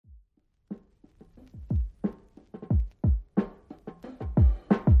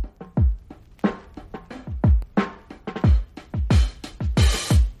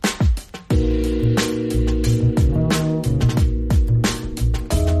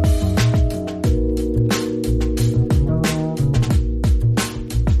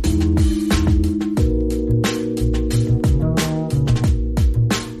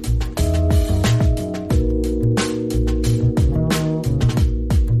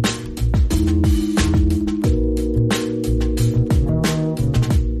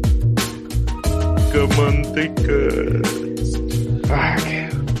románticas.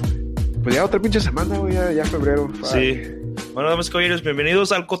 Pues ya otra pinche semana, güey, ya febrero. Sí. Bueno, damas y caballeros,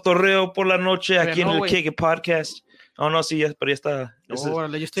 bienvenidos al Cotorreo por la noche aquí en el Kick Podcast. No, sí, pero ya está.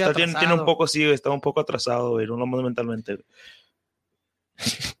 Órale, yo estoy atrasado. Tiene un poco, sí, está un poco atrasado, güey, no más mentalmente.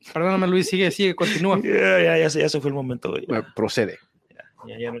 Perdóname, Luis, sigue, continúa. Ya se fue el momento, güey. Procede.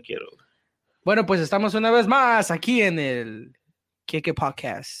 Ya no quiero. Bueno, pues estamos una vez más aquí en el Kick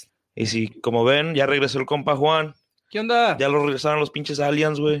Podcast. Y sí, como ven, ya regresó el compa Juan. ¿Qué onda? Ya lo regresaron los pinches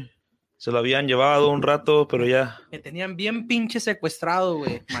aliens, güey. Se lo habían llevado un rato, pero ya. Me tenían bien pinche secuestrado,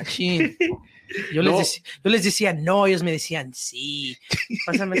 güey. Machín. Yo les decía no, ellos me decían sí.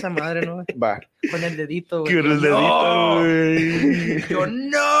 Pásame esa madre, ¿no? Va. Con el dedito, güey. Con el dedito, güey. Yo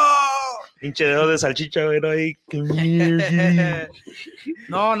no. Pinche dedo de salchicha, güey, ahí.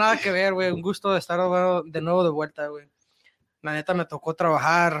 No, nada que ver, güey. Un gusto de estar de nuevo de vuelta, güey. La neta me tocó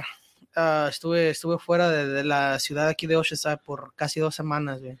trabajar. Estuve fuera de la ciudad aquí de Oceanside por casi 2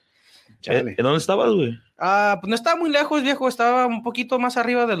 semanas, güey. ¿En dónde estabas, güey? Pues no estaba muy lejos, viejo. Estaba un poquito más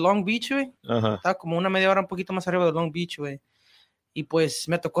arriba de Long Beach, güey. Ajá. Estaba como una media hora un poquito más arriba de Long Beach, güey. Y pues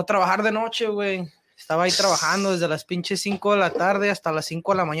me tocó trabajar de noche, güey. Estaba ahí trabajando desde las pinches 5 de la tarde hasta las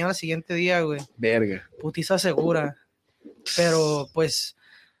 5 de la mañana el siguiente día, güey. Verga. Putiza segura. Pero pues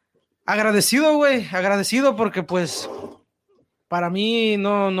agradecido, güey. Agradecido porque pues para mí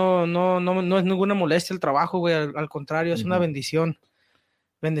no es ninguna molestia el trabajo, güey. Al contrario, es una bendición.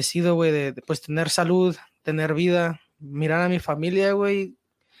 Bendecido, güey, de pues tener salud, tener vida, mirar a mi familia, güey,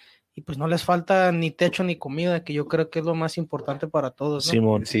 y pues no les falta ni techo ni comida, que yo creo que es lo más importante para todos, ¿no?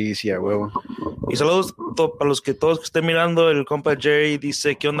 Simón. Sí, a huevo. Y saludos para los que todos que estén mirando. El compa Jerry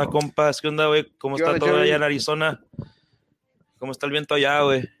dice, ¿qué onda, compas? ¿Qué onda, güey? ¿Cómo está todo allá en Arizona? ¿Cómo está el viento allá,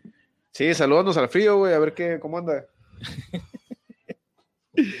 güey? Sí, saludándonos al frío, güey, a ver cómo anda.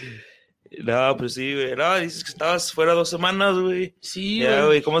 No, pues sí, güey. No, dices que estabas fuera 2 semanas, güey. Sí, ya,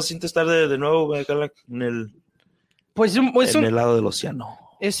 güey. ¿Cómo se siente estar de nuevo, güey, acá en el lado del océano?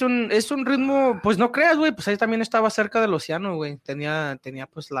 Es un ritmo, pues no creas, güey, pues ahí también estaba cerca del océano, güey. Tenía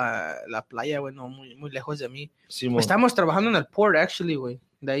pues la playa, güey, no muy lejos de mí. Sí, estábamos trabajando en el port, actually, güey,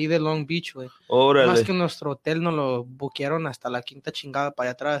 de ahí de Long Beach, güey. Órale. Más que nuestro hotel nos lo buquearon hasta la quinta chingada para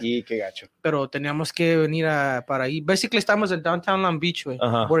allá atrás. Y qué gacho. Pero teníamos que venir para ahí. Basically estamos en downtown Long Beach, güey.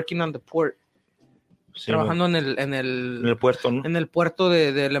 Working on the port. Sí, trabajando en el puerto, ¿no? En el puerto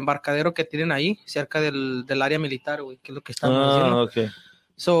del embarcadero que tienen ahí, cerca del área militar, güey, que es lo que estamos haciendo. Okay.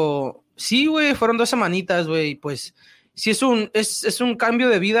 Sí, güey, fueron 2 semanitas, güey, pues sí es un cambio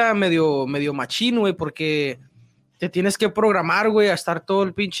de vida medio machín, güey, porque te tienes que programar, güey, a estar todo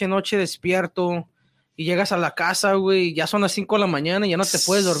el pinche noche despierto y llegas a la casa, güey, ya son las 5 de la mañana y ya no te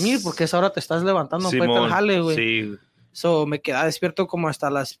puedes dormir porque a esa hora te estás levantando para irte al jale, güey. Sí. Me quedaba despierto como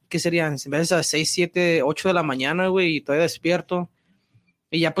hasta las, ¿qué serían? A veces a las 6, 7, 8 de la mañana, güey, y todavía despierto.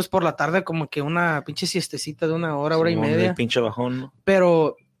 Y ya pues por la tarde como que una pinche siestecita de 1 hora, hora y media. Pinche bajón, ¿no?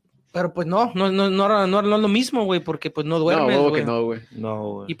 Pero pues no era lo mismo, güey, porque pues no duermes, güey. No, güey.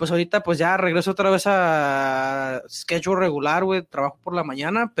 Y pues ahorita pues ya regreso otra vez a schedule regular, güey, trabajo por la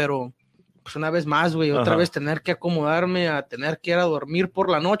mañana, pero pues una vez más, güey, otra vez tener que acomodarme a tener que ir a dormir por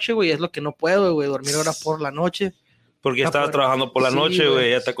la noche, güey, es lo que no puedo, güey, dormir ahora por la noche. Porque estabas trabajando por la noche, güey,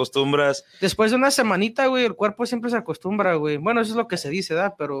 ya te acostumbras. Después de una semanita, güey, el cuerpo siempre se acostumbra, güey. Bueno, eso es lo que se dice,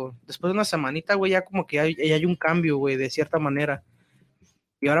 ¿verdad? Pero después de una semanita, güey, ya como que ya hay un cambio, güey, de cierta manera.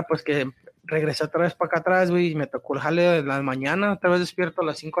 Y ahora pues que regresé otra vez para acá atrás, güey, y me tocó el jale de la mañana, otra vez despierto a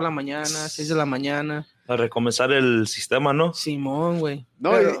las 5 de la mañana, 6 de la mañana. A recomenzar el sistema, ¿no? Simón, güey.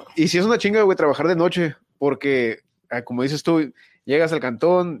 No, y si es una chinga, güey, trabajar de noche, porque, como dices tú, llegas al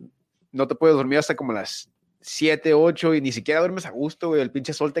cantón, no te puedes dormir hasta como las 7, 8 y ni siquiera duermes a gusto, güey. El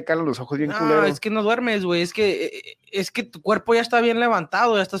pinche sol te cala los ojos bien culero. Es que no duermes, güey. Es que tu cuerpo ya está bien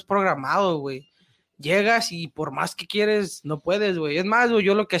levantado, ya estás programado, güey. Llegas y por más que quieres, no puedes, güey. Es más, güey,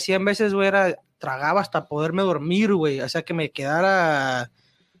 yo lo que hacía en veces, güey, era tragaba hasta poderme dormir, güey. O sea, que me quedara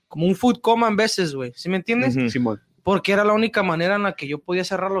como un food coma en veces, güey. ¿Sí me entiendes? Simón. Porque era la única manera en la que yo podía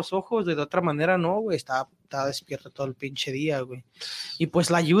cerrar los ojos. De otra manera, no, güey. Estaba despierto todo el pinche día, güey. Y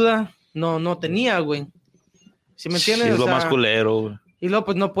pues la ayuda no tenía, güey. ¿Sí me entiendes? Sí, es lo más culero, güey. Y luego,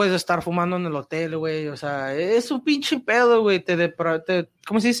 pues, no puedes estar fumando en el hotel, güey. O sea, es un pinche pedo, güey.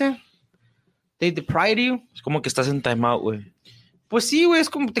 ¿Cómo se dice? They deprive you. Es como que estás en timeout, güey. Pues sí, güey, es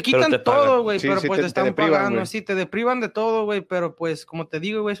como te quitan todo, güey. Sí, pero sí, pues te están pagando. güey. Sí, te deprivan de todo, güey. Pero pues, como te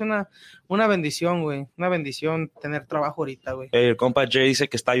digo, güey, es una bendición, güey. Una bendición tener trabajo ahorita, güey. El compa Jay dice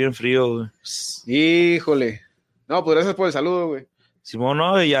que está bien frío, güey. Híjole. No, pues gracias por el saludo, güey. Simón,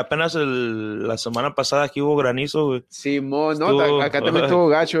 no, y apenas la semana pasada aquí hubo granizo, güey. Simón, no, acá también estuvo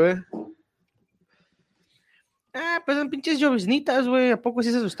gacho, Pues son pinches lloviznitas, güey. ¿A poco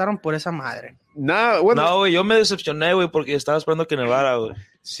sí se asustaron por esa madre? No, bueno. No, güey, yo me decepcioné, güey, porque estaba esperando que nevara, güey.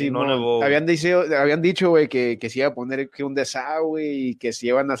 Sí, no nevó. habían dicho, güey, que se iba a poner que un desagüe y que se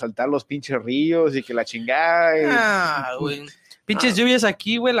iban a saltar los pinches ríos y que la chingada. Güey. Pinches lluvias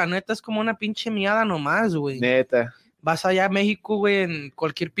aquí, güey, la neta es como una pinche miada nomás, güey. Neta. Vas allá a México, güey, en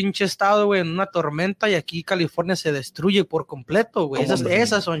cualquier pinche estado, güey, en una tormenta y aquí California se destruye por completo, güey.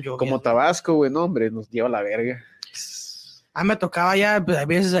 Esas son lluvias. Como Tabasco, güey, no, hombre, nos lleva la verga. Me tocaba ya, pues, a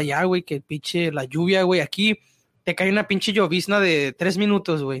veces allá, güey, que pinche la lluvia, güey, aquí te cae una pinche llovizna de 3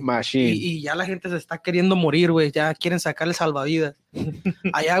 minutos, güey. Y ya la gente se está queriendo morir, güey, ya quieren sacarle salvavidas.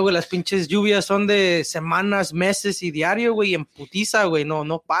 Allá, güey, las pinches lluvias son de semanas, meses y diario, güey, en putiza, güey,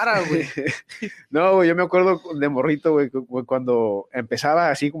 no para, güey. No, güey, yo me acuerdo de morrito, güey, cuando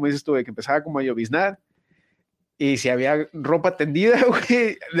empezaba así, como dices tú, güey, que empezaba como a lloviznar. Y si había ropa tendida,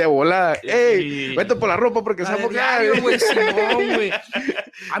 güey, de volada. ¡Ey! Vete por la ropa porque se va a mojar, güey. Güey.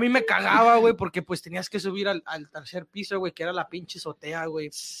 A mí me cagaba, güey, porque pues tenías que subir al tercer piso, güey, que era la pinche azotea, güey.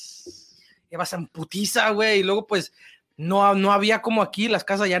 Ibas en putiza, güey. Y luego, pues, no había como aquí, las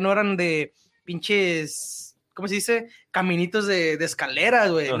casas ya no eran de pinches... ¿Cómo se dice? Caminitos de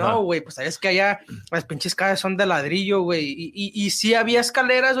escaleras, güey, ¿no, güey? Pues sabes que allá las pinches casas son de ladrillo, güey, y sí había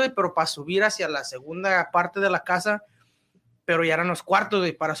escaleras, güey, pero para subir hacia la segunda parte de la casa, pero ya eran los cuartos,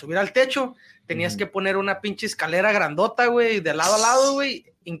 güey, para subir al techo, tenías que poner una pinche escalera grandota, güey, de lado a lado, güey,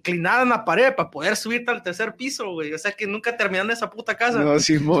 inclinada en la pared para poder subirte al tercer piso, güey, o sea que nunca terminaron esa puta casa. No,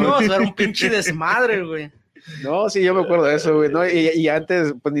 Simón. No, era un pinche desmadre, güey. No, sí, yo me acuerdo de eso, güey, ¿no? Y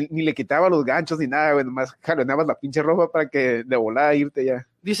antes, pues, ni le quitaba los ganchos ni nada, güey, nomás jalonabas la pinche ropa para que de volada irte ya.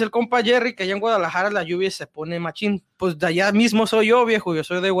 Dice el compa Jerry que allá en Guadalajara la lluvia se pone machín. Pues de allá mismo soy yo, viejo, yo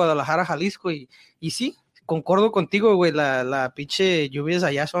soy de Guadalajara, Jalisco, y sí, concordo contigo, güey, la pinche lluvias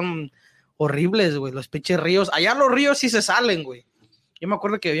allá son horribles, güey, los pinches ríos, allá los ríos sí se salen, güey. Yo me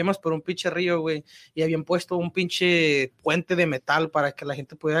acuerdo que vivíamos por un pinche río, güey, y habían puesto un pinche puente de metal para que la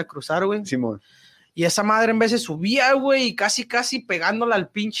gente pudiera cruzar, güey. Simón. Y esa madre en vez de subía, güey, y casi pegándola al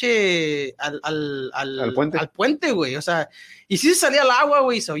pinche, al puente, güey, o sea, y sí salía el agua,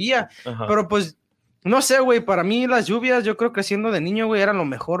 güey, y se oía, pero pues, no sé, güey, para mí las lluvias, yo creo que siendo de niño, güey, eran lo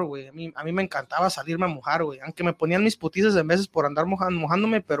mejor, güey, a mí me encantaba salirme a mojar, güey, aunque me ponían mis putizas en veces por andar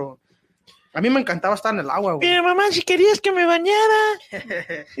mojándome, pero a mí me encantaba estar en el agua, güey. Mira, mamá, si querías que me bañara.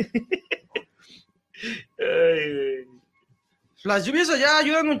 Ay, güey. Las lluvias allá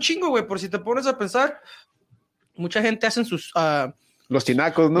ayudan un chingo, güey, por si te pones a pensar. Mucha gente hacen sus... los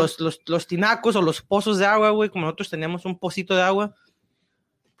tinacos, ¿no? Los tinacos o los pozos de agua, güey, como nosotros teníamos un pocito de agua.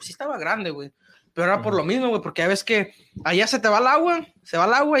 Pues sí estaba grande, güey. Pero era por lo mismo, güey, porque ya ves que allá se va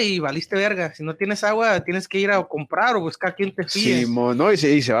el agua y valiste verga. Si no tienes agua, tienes que ir a comprar o buscar quién te fíe. Sí, no, y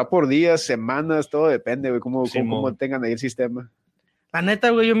se va por días, semanas, todo depende, güey, cómo tengan ahí el sistema. La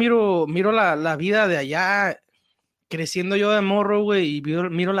neta, güey, yo miro la vida de allá... creciendo yo de morro, güey, y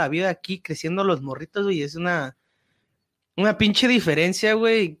miro la vida aquí, creciendo los morritos, güey, es una pinche diferencia,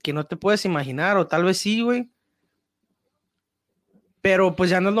 güey, que no te puedes imaginar, o tal vez sí, güey, pero pues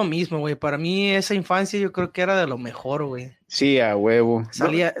ya no es lo mismo, güey, para mí esa infancia yo creo que era de lo mejor, güey. Sí, a huevo.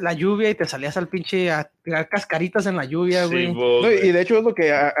 Salía la lluvia y te salías al pinche a tirar cascaritas en la lluvia, güey. Sí, no, y de hecho es lo que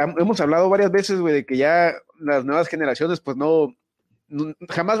hemos hablado varias veces, güey, de que ya las nuevas generaciones, pues no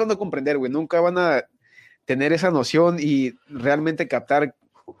jamás van a comprender, güey, nunca van a tener esa noción y realmente captar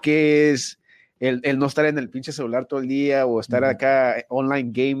qué es el no estar en el pinche celular todo el día o estar acá online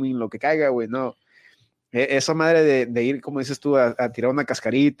gaming, lo que caiga, güey, no. Esa madre de ir, como dices tú, a tirar una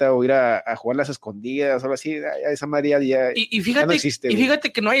cascarita o ir a jugar las escondidas o algo así, esa madre ya, fíjate, ya no existe. Y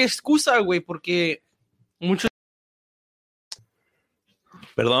fíjate que no hay excusa, güey, porque muchos...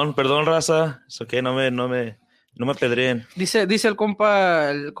 Perdón, raza, es ok, no me apedreen. Dice el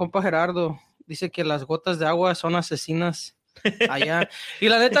compa Gerardo, dice que las gotas de agua son asesinas allá. Y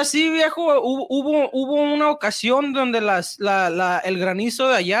la neta, sí, viejo, hubo una ocasión donde el granizo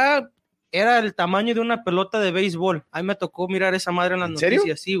de allá era el tamaño de una pelota de béisbol. Ahí me tocó mirar esa madre en las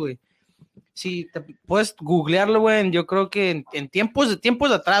noticias, sí, güey. Sí, te puedes googlearlo, güey. Yo creo que en tiempos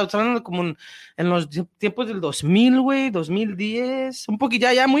de atrás, estamos hablando como en los tiempos del 2000, güey, 2010, un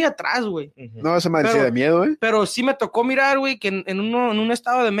poquito ya muy atrás, güey. No, esa madre sí da miedo, güey. Pero sí me tocó mirar, güey, que en un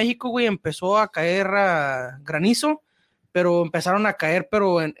estado de México, güey, empezó a caer granizo, pero empezaron a caer,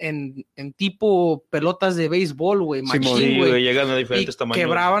 pero en tipo pelotas de béisbol, güey, machín, güey. Llegan a diferentes tamaños.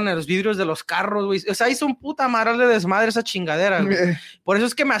 Quebraban los vidrios de los carros, güey. O sea, hizo un puta madral de desmadre esa chingadera, güey. Por eso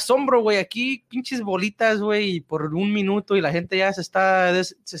es que me asombro, güey. Aquí pinches bolitas, güey, por un minuto y la gente ya se está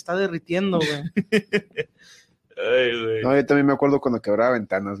derritiendo, güey. Ay, güey. No, yo también me acuerdo cuando quebraba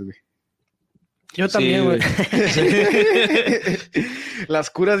ventanas, güey. Yo también, güey. Las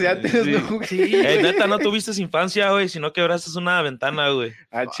curas de antes, sí. ¿no? Sí. Neta, no tuviste infancia, güey, sino quebraste una ventana, güey.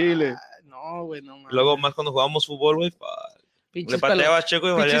 A Chile. No, güey, no mames. Luego más cuando jugábamos fútbol, güey. Le pateabas, Checo,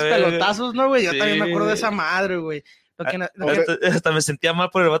 y valía pinches pelotazos, ¿no, güey? Yo sí. también me acuerdo de esa madre, güey. Hasta me sentía mal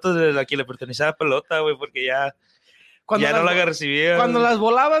por el vato de la que le pertenecía la pelota, güey, porque ya no la recibía. Cuando las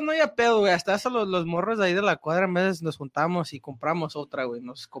volabas no había pedo, güey. Hasta eso los morros de ahí de la cuadra en veces nos juntamos y compramos otra, güey.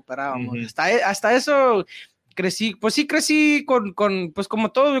 Nos cooperábamos. Hasta eso crecí. Pues sí crecí con pues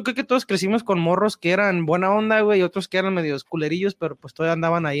como todos, yo creo que todos crecimos con morros que eran buena onda, güey, y otros que eran medios culerillos, pero pues todavía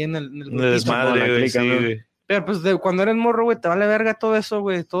andaban ahí en el desmadre, güey, sí, güey. Pero pues cuando eres morro, güey, te vale verga todo eso,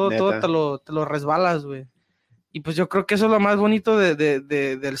 güey. Todo te lo resbalas, güey. Y pues yo creo que eso es lo más bonito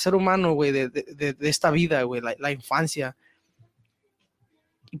del ser humano, güey, de esta vida, güey, la infancia.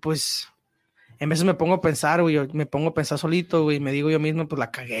 Y pues, en veces me pongo a pensar, güey, me pongo a pensar solito, güey, y me digo yo mismo, pues la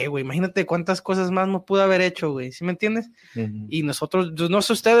cagué, güey. Imagínate cuántas cosas más no pude haber hecho, güey, ¿sí me entiendes? Y nosotros, no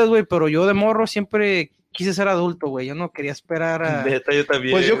sé ustedes, güey, pero yo de morro siempre quise ser adulto, güey. Yo no quería esperar a... Neta, yo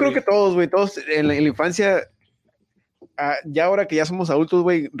también, pues yo creo que todos, güey, todos en la infancia... ya ahora que ya somos adultos,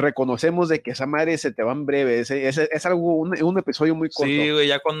 güey, reconocemos de que esa madre se te va en breve. Es algo, un episodio muy corto. Sí, güey,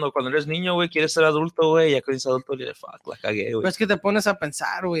 ya cuando eres niño, güey, quieres ser adulto, güey, ya cuando eres adulto, le fuck, la cagué, güey. Pues que te pones a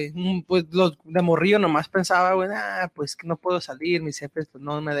pensar, güey. Pues los de morrillo nomás pensaba, güey, pues que no puedo salir, mis jefes pues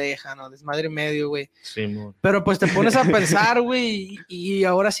no me dejan, o desmadre y medio, güey. Sí, mo. Pero pues te pones a pensar, güey, y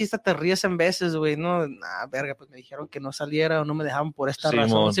ahora sí hasta te ríes en veces, güey, no, verga, pues me dijeron que no saliera o no me dejaban por esta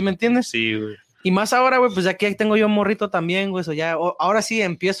razón, ¿sí me entiendes? Sí, güey. Y más ahora, güey, pues ya que tengo yo morrito también, güey, ahora sí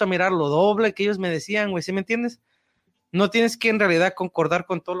empiezo a mirar lo doble que ellos me decían, güey, ¿sí me entiendes? No tienes que en realidad concordar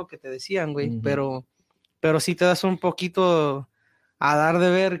con todo lo que te decían, güey, pero sí te das un poquito a dar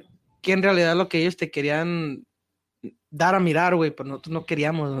de ver que en realidad lo que ellos te querían dar a mirar, güey, pero nosotros no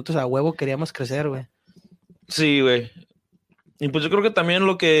queríamos, nosotros a huevo queríamos crecer, güey. Sí, güey. Y pues yo creo que también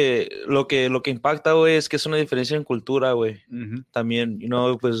lo que impacta, güey, es que es una diferencia en cultura, güey. También,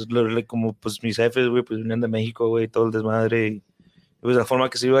 pues como pues mis jefes, güey, pues venían de México, güey, todo el desmadre. Y pues la forma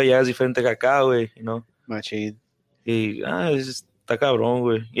que se vive allá es diferente que acá, güey, ¿no? Machín. Y, está cabrón,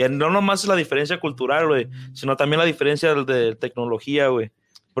 güey. Y no nomás es la diferencia cultural, güey, sino también la diferencia de tecnología, güey.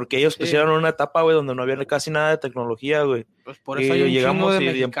 Porque ellos crecieron en una etapa, güey, donde no había casi nada de tecnología, güey. Pues por eso hay un chingo de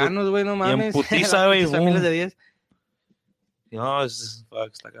mexicanos, güey, no mames. Y en putiza, güey. Miles de 10. No,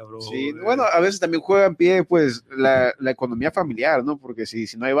 está cabrón. Sí, güey. bueno, a veces también juega en pie, pues, la economía familiar, ¿no? Porque si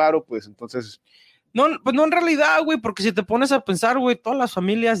no hay varo, pues, entonces... No, pues no en realidad, güey, porque si te pones a pensar, güey, todas las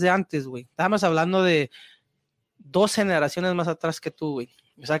familias de antes, güey, estábamos hablando de 2 generaciones más atrás que tú, güey.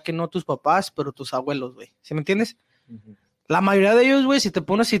 O sea, que no tus papás, pero tus abuelos, güey. ¿Sí me entiendes? La mayoría de ellos, güey, si te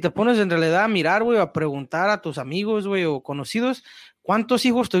pones en realidad a mirar, güey, a preguntar a tus amigos, güey, o conocidos, ¿cuántos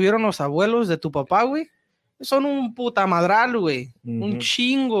hijos tuvieron los abuelos de tu papá, güey? Son un puta madral, güey. Un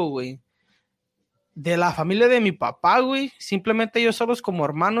chingo, güey. De la familia de mi papá, güey, simplemente ellos solos como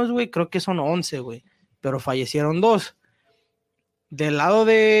hermanos, güey, creo que son 11, güey. Pero fallecieron 2. Del lado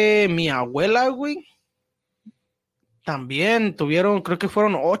de mi abuela, güey, también tuvieron, creo que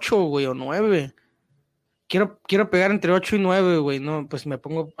fueron 8, güey, o 9. Quiero pegar entre 8 y 9, güey. No, pues me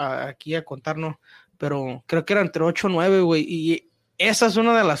pongo aquí a contar, no. Pero creo que era entre 8 y 9, güey. Y esa es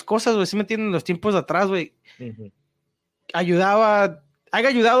una de las cosas, güey. Sí me entienden los tiempos de atrás, güey. Ha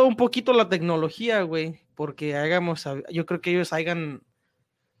ayudado un poquito la tecnología, güey. Porque yo creo que ellos hayan...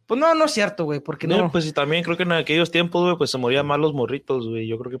 Pues no es cierto, güey, porque no. Pues y también creo que en aquellos tiempos, güey, pues se morían más los morritos, güey.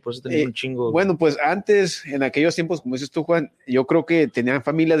 Yo creo que por eso tenían un chingo. Bueno, pues antes, en aquellos tiempos, como dices tú, Juan, yo creo que tenían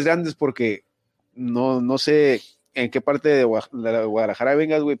familias grandes porque no sé en qué parte de Guadalajara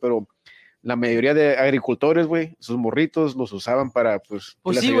vengas, güey, pero la mayoría de agricultores, güey, sus morritos los usaban para, pues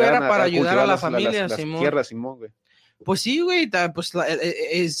sí, güey, era para ayudar a la familia, las tierras, Simón, güey. Pues sí, güey, pues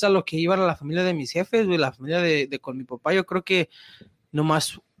es a lo que iba la familia de mis jefes, güey, la familia de con mi papá. Yo creo que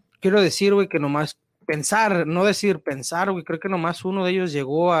nomás, quiero decir, güey, que nomás pensar, no decir pensar, güey, creo que nomás uno de ellos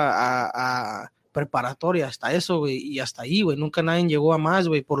llegó a preparatoria, hasta eso, güey, y hasta ahí, güey, nunca nadie llegó a más,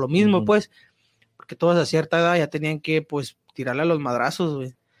 güey, por lo mismo, pues, porque todos a cierta edad ya tenían que, pues, tirarle a los madrazos,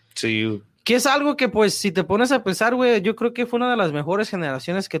 güey. Sí, güey. Que es algo que, pues, si te pones a pensar, güey, yo creo que fue una de las mejores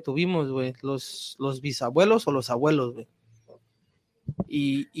generaciones que tuvimos, güey, los bisabuelos o los abuelos, güey.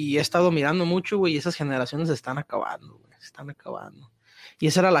 Y he estado mirando mucho, güey, y esas generaciones se están acabando, güey, se están acabando. Y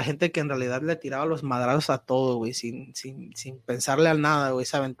esa era la gente que en realidad le tiraba los madrazos a todo, güey, sin pensarle al nada, güey,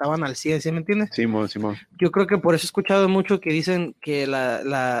 se aventaban al 100, ¿sí me entiendes? Simón. Yo creo que por eso he escuchado mucho que dicen que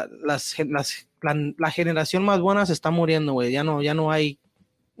la generación más buena se está muriendo, güey, ya no hay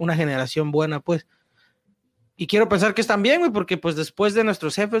una generación buena, pues. Y quiero pensar que están bien, güey, porque pues después de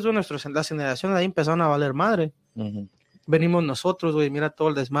nuestros jefes, güey, las generaciones de ahí empezaron a valer madre. Venimos nosotros, güey, mira todo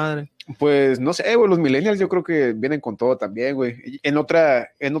el desmadre. Pues no sé, güey, los millennials yo creo que vienen con todo también, güey. En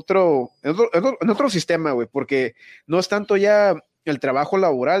otro sistema, güey, porque no es tanto ya el trabajo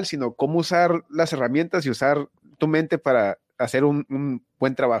laboral, sino cómo usar las herramientas y usar tu mente para hacer un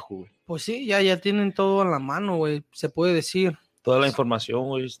buen trabajo, güey. Pues sí, ya tienen todo en la mano, güey, se puede decir. Toda la información,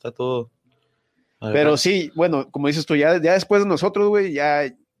 güey, está todo. Pero sí, bueno, como dices tú, ya después de nosotros, güey,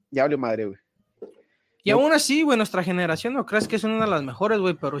 ya valió madre, güey. Y aún así, güey, nuestra generación no crees que es una de las mejores,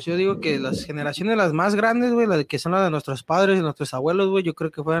 güey, pero yo digo que las generaciones las más grandes, güey, las que son las de nuestros padres y nuestros abuelos, güey, yo creo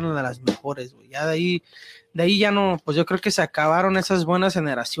que fueron de las mejores, güey. Ya de ahí ya no, pues yo creo que se acabaron esas buenas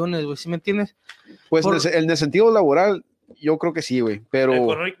generaciones, güey, ¿sí me entiendes? Pues en el sentido laboral, yo creo que sí, güey, pero...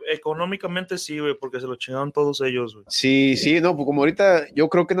 Económicamente sí, güey, porque se lo chingaron todos ellos, güey. Sí, no, pues como ahorita yo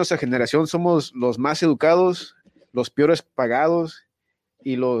creo que nuestra generación somos los más educados, los peores pagados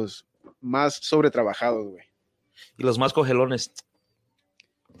y los más sobretrabajados, güey. Y los más cogelones.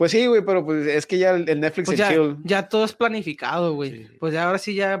 Pues sí, güey, pero pues es que ya el Netflix pues ya todo es planificado, güey. Sí. Pues ya ahora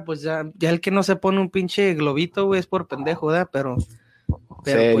sí ya el que no se pone un pinche globito, güey, es por pendejo, ¿verdad? Pero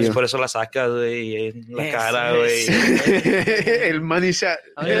pues por eso la sacas, güey, en la cara, güey. El money shot.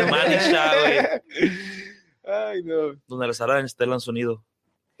 El money shot, güey. Ay, no. Donde las arañas estelan su nido.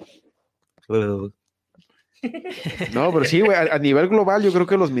 No, pero sí, güey, a nivel global yo creo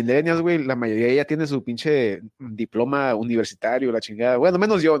que los millennials, güey, la mayoría ya tiene su pinche diploma universitario, la chingada. Bueno,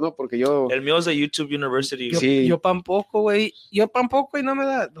 menos yo, ¿no? Porque yo... El mío es de YouTube University. Sí. Yo tampoco, güey. Yo tampoco y no me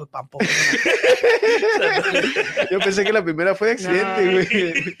da... No, tampoco. Yo pensé que la primera fue de accidente,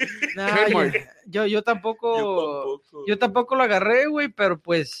 güey. Yo tampoco... Yo tampoco lo agarré, güey, pero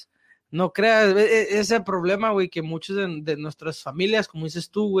pues... No creas, ese problema, güey, que muchos de nuestras familias, como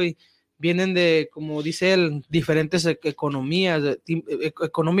dices tú, güey, vienen de, como dice él, diferentes economías,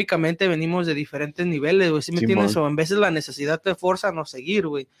 económicamente venimos de diferentes niveles, güey, ¿sí me entiendes? O en veces la necesidad te fuerza a no seguir,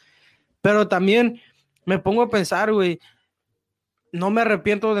 güey. Pero también me pongo a pensar, güey, no me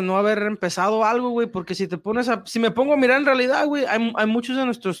arrepiento de no haber empezado algo, güey, porque si me pongo a mirar en realidad, güey, hay muchos de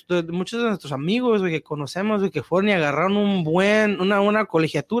nuestros amigos, güey, que conocemos, güey, que fueron y agarraron una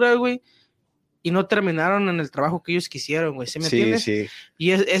colegiatura, güey, y no terminaron en el trabajo que ellos quisieron, güey, ¿sí me entiendes? Sí.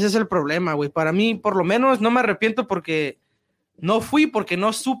 Y ese es el problema, güey. Para mí, por lo menos, no me arrepiento porque no fui, porque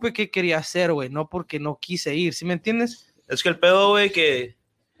no supe qué quería hacer, güey, no porque no quise ir, ¿sí me entiendes? Es que el pedo, güey, que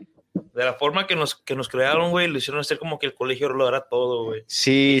de la forma que nos crearon, güey, lo hicieron hacer como que el colegio lo era todo, güey.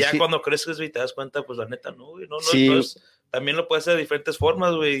 Sí, y ya cuando creces, güey, te das cuenta, pues la neta, no, güey, sí. Entonces, también lo puedes hacer de diferentes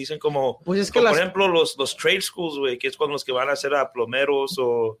formas, güey. Dicen como, pues es que por ejemplo, los trade schools, güey, que es cuando los que van a hacer a plomeros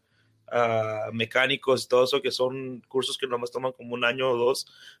o mecánicos y todo eso, que son cursos que nomás toman como 1 año o 2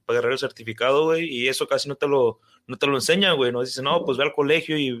 para agarrar el certificado, güey, y eso casi no te lo enseñan, güey, ¿no? Dicen, no, pues ve al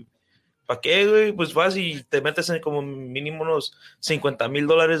colegio y ¿para qué, güey? Pues vas y te metes en como mínimo unos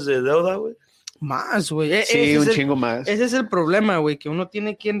 $50,000 de deuda, güey. Más, güey. Sí, un chingo más. Ese es el problema, güey, que uno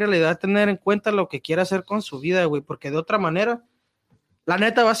tiene que en realidad tener en cuenta lo que quiere hacer con su vida, güey, porque de otra manera, la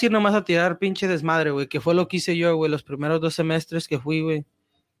neta vas a ir nomás a tirar pinche desmadre, güey, que fue lo que hice yo, güey, los primeros 2 semestres que fui, güey.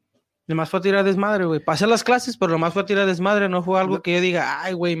 Nomás fue a tirar desmadre, güey. Pasé las clases, pero nomás fue a tirar desmadre. No fue algo que yo diga,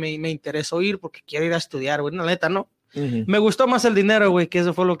 ay, güey, me interesó ir porque quiero ir a estudiar, güey. La neta, no. Me gustó más el dinero, güey, que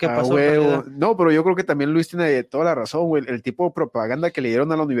eso fue lo que pasó. No, pero yo creo que también Luis tiene toda la razón, güey. El tipo de propaganda que le dieron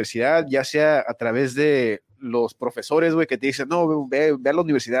a la universidad, ya sea a través de los profesores, güey, que te dicen, no, ve a la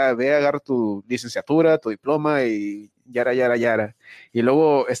universidad, ve a agarrar tu licenciatura, tu diploma y yara. Y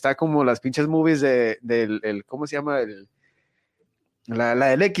luego está como las pinches movies del ¿cómo se llama? La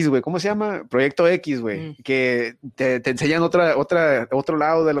del X, güey, ¿cómo se llama? Proyecto X, güey, que te enseñan otro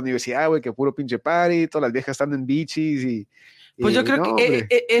lado de la universidad, güey, que puro pinche party, todas las viejas están en bichis pues yo creo que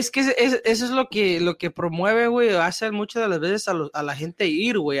eso es lo que promueve, güey, hace muchas de las veces a la gente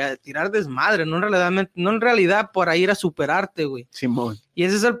ir, güey, a tirar desmadre, no en realidad para ir a superarte, güey. Simón. Y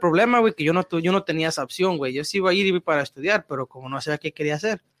ese es el problema, güey, que yo no tenía esa opción, güey. Yo sí iba a ir para estudiar, pero como no sabía qué quería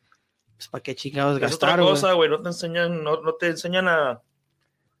hacer. Pues para qué chingados gastar, es otra cosa, güey, no te enseñan a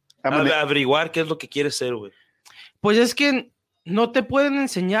averiguar qué es lo que quieres ser, güey. Pues es que no te pueden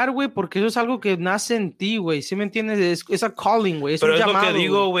enseñar, güey, porque eso es algo que nace en ti, güey, ¿sí me entiendes? Es a calling, güey, pero un llamado, lo que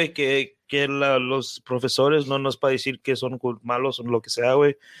digo, güey, que los profesores no es para decir que son malos o lo que sea,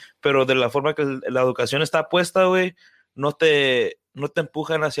 güey, pero de la forma que la educación está puesta, güey, no te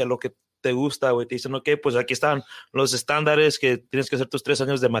empujan hacia lo que te gusta, güey, te dicen, ok, pues aquí están los estándares que tienes que hacer tus 3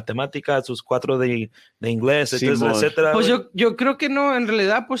 años de matemáticas, tus 4 de inglés, sí, etcétera. Pues yo creo que no, en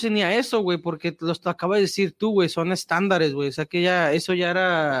realidad, pues ni a eso, güey, porque los acabas de decir tú, güey, son estándares, güey, o sea que eso ya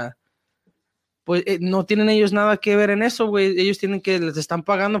era, pues no tienen ellos nada que ver en eso, güey. Ellos les están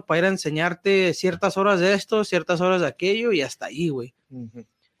pagando para ir a enseñarte ciertas horas de esto, ciertas horas de aquello y hasta ahí, güey.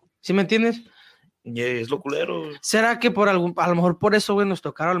 ¿Sí me entiendes? Y es lo culero. ¿Será que a lo mejor por eso, güey, nos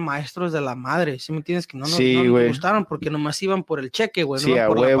tocaron maestros de la madre? ¿Sí me entiendes? Que no nos gustaron porque nomás iban por el cheque, güey, no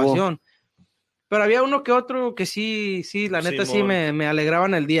por la pasión. Pero había uno que otro que sí, la neta sí me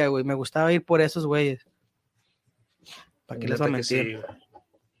alegraban el día, güey. Me gustaba ir por esos güeyes. ¿Para qué les va a mentir?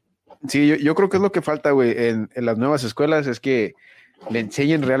 Sí, yo creo que es lo que falta, güey, en las nuevas escuelas, es que le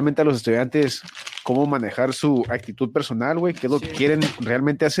enseñen realmente a los estudiantes cómo manejar su actitud personal, güey, qué es lo que quieren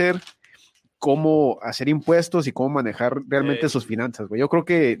realmente hacer, cómo hacer impuestos y cómo manejar realmente sus finanzas, güey. Yo creo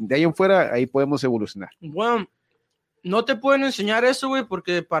que de ahí en fuera, ahí podemos evolucionar. Bueno, no te pueden enseñar eso, güey,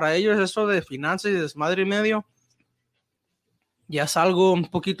 porque para ellos eso de finanzas y desmadre y medio ya es algo un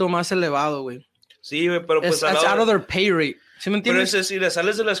poquito más elevado, güey. Sí, güey, pero pues... Es out of their pay rate. ¿Sí me entiendes? Pero es decir,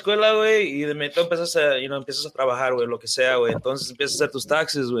 sales de la escuela, güey, y de momento empiezas a trabajar, güey, lo que sea, güey. Entonces empiezas a hacer tus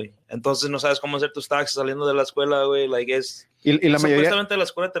taxes, güey. Entonces no sabes cómo hacer tus taxes saliendo de la escuela, güey. Like, y la mayoría... Supuestamente la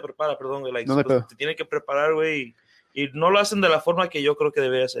escuela te prepara, perdón, güey. Like, te tiene que preparar, güey. Y no lo hacen de la forma que yo creo que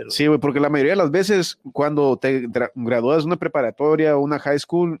debe hacer. Sí, güey, porque la mayoría de las veces cuando te gradúas de una preparatoria o una high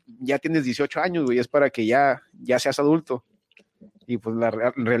school, ya tienes 18 años, güey. Es para que ya seas adulto. Y pues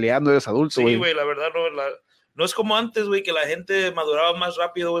en realidad no eres adulto, güey. Sí, güey, la verdad no es como antes, güey, que la gente maduraba más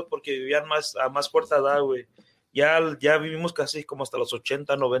rápido, güey, porque vivían a más corta edad, güey. Ya vivimos casi como hasta los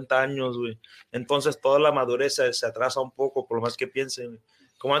 80, 90 años, güey. Entonces toda la madurez se atrasa un poco, por lo más que piensen, güey.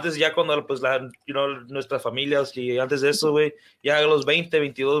 Como antes, ya cuando, pues, nuestras familias, y antes de eso, güey, ya a los 20,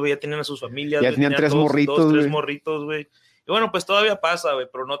 22, güey, ya tenían a sus familias. Ya tenían tres morritos, güey. Y bueno, pues todavía pasa, güey,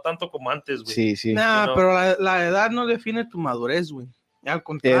 pero no tanto como antes, güey. Sí. Nah, pero la edad no define tu madurez, güey. Al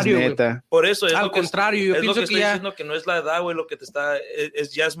contrario, es neta. Güey. Por eso es al contrario, yo pienso que estoy diciendo que no es la edad, güey, lo que te está,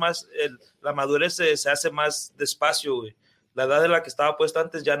 ya es más, la madurez se hace más despacio, güey. La edad de la que estaba puesta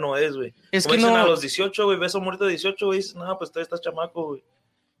antes ya no es, güey. Es como que dicen, no... a los 18, güey, ves a un muerto de 18, güey, dices, no, pues todavía estás chamaco, güey.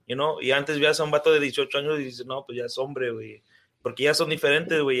 Y antes veas a un vato de 18 años y dices, no, pues ya es hombre, güey. Porque ya son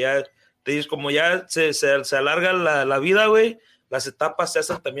diferentes, güey, ya, te dices, como ya se alarga la vida, güey, las etapas se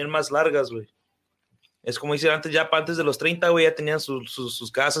hacen también más largas, güey. Es como dicen antes, ya antes de los 30, güey, ya tenían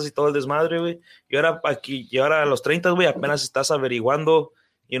sus casas y todo el desmadre, güey. Y ahora a los 30, güey, apenas estás averiguando,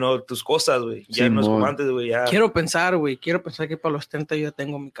 tus cosas, güey. Ya no es como antes, güey. Ya... Quiero pensar que para los 30 yo ya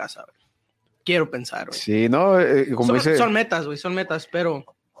tengo mi casa, güey. Quiero pensar, güey. Sí, no, como dice... Son metas, güey, pero...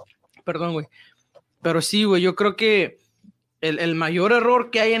 Perdón, güey. Pero sí, güey, yo creo que el mayor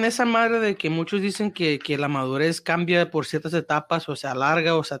error que hay en esa madre de que muchos dicen que la madurez cambia por ciertas etapas, o se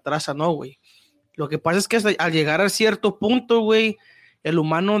alarga o se atrasa, no, güey. Lo que pasa es que al llegar a cierto punto, güey, el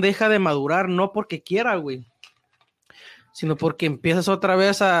humano deja de madurar, no porque quiera, güey, sino porque empiezas otra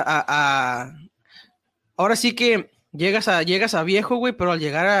vez ahora sí que llegas a viejo, güey, pero al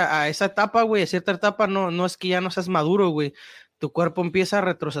llegar a esa etapa, güey, a cierta etapa, no es que ya no seas maduro, güey. Tu cuerpo empieza a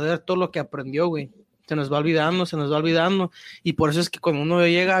retroceder todo lo que aprendió, güey. Se nos va olvidando. Y por eso es que cuando uno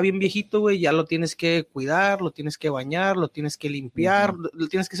llega bien viejito, güey, ya lo tienes que cuidar, lo tienes que bañar, lo tienes que limpiar, lo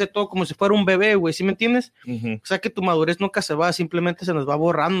tienes que hacer todo como si fuera un bebé, güey, ¿sí me entiendes? O sea que tu madurez nunca se va, simplemente se nos va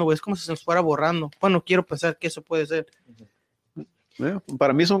borrando, güey, es como si se nos fuera borrando. Bueno, quiero pensar que eso puede ser.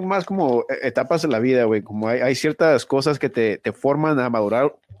 Para mí son más como etapas de la vida, güey, como hay ciertas cosas que te forman a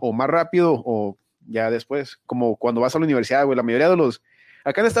madurar o más rápido o ya después, como cuando vas a la universidad, güey, la mayoría de los...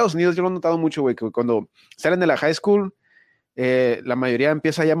 Acá en Estados Unidos yo lo he notado mucho, güey, que cuando salen de la high school, la mayoría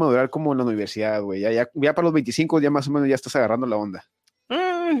empieza ya a madurar como en la universidad, güey. Ya para los 25 ya más o menos ya estás agarrando la onda.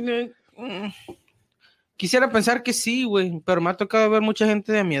 Quisiera pensar que sí, güey, pero me ha tocado ver mucha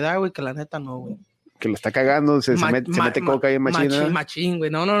gente de mi edad, güey, que la neta no, güey. Que lo está cagando, se mete coca ahí en machina. Machín, güey.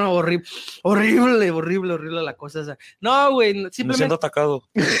 No, horrible la cosa esa. No, güey, simplemente... Me siento atacado.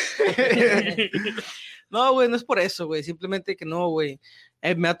 No, güey, no es por eso, güey. Simplemente que no, güey.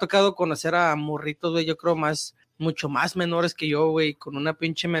 Me ha tocado conocer a morritos, güey, yo creo mucho más menores que yo, güey, con una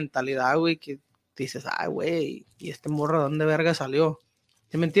pinche mentalidad, güey, que dices, güey, ¿y este morro de dónde verga salió?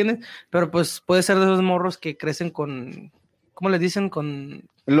 ¿Sí me entiendes? Pero pues puede ser de esos morros que crecen con, ¿cómo les dicen? Con...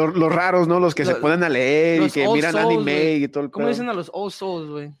 Los raros, ¿no? Los que se ponen a leer y que miran souls, anime, wey. Y todo el ¿Cómo pedo. dicen a los old souls,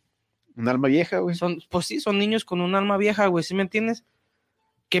 güey? Un alma vieja, güey. Pues sí, son niños con un alma vieja, güey, ¿sí me entiendes?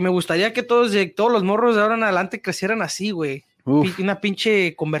 Que me gustaría que todos los morros de ahora en adelante crecieran así, güey. Una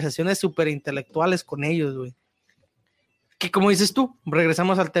pinche conversaciones súper intelectuales con ellos, güey. Que como dices tú,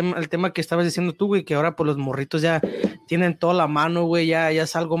 regresamos al tema que estabas diciendo tú, güey, que ahora pues los morritos ya tienen toda la mano, güey, ya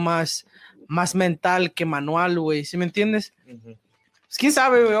es algo más mental que manual, güey, ¿sí me entiendes? Pues quién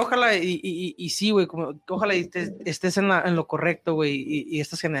sabe, güey, ojalá y sí, güey, ojalá estés en lo correcto, güey, y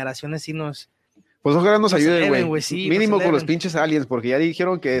estas generaciones sí nos Pues ojalá nos ayude, güey. Sí, mínimo con los pinches aliens, porque ya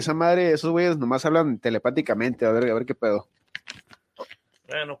dijeron que esa madre, esos güeyes nomás hablan telepáticamente. A ver qué pedo.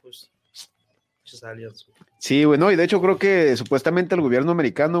 Bueno, pues. Pinches aliens, güey. Sí, güey, no, y de hecho creo que supuestamente el gobierno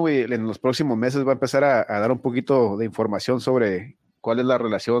americano, güey, en los próximos meses va a empezar a dar un poquito de información sobre cuál es la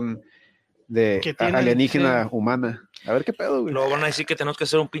relación de alienígena humana. A ver qué pedo, güey. Luego van a decir que tenemos que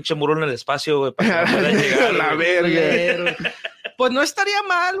hacer un pinche muro en el espacio, güey, para que no puedan llegar. La verga. Pues no estaría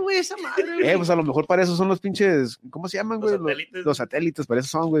mal, güey, esa madre, güey. Pues a lo mejor para eso son los pinches, ¿cómo se llaman, güey? Los satélites, para eso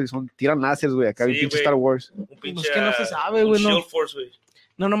son, güey, tiran láseres, güey, acá hay pinche Star Wars. Un pinche, pues que no se sabe, güey, no. Force, güey.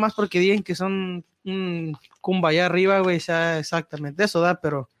 No nomás porque digan que son un cumbaya arriba, güey, sea exactamente eso, ¿da?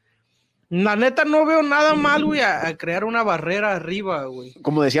 Pero la neta no veo nada mal, güey, a crear una barrera arriba, güey.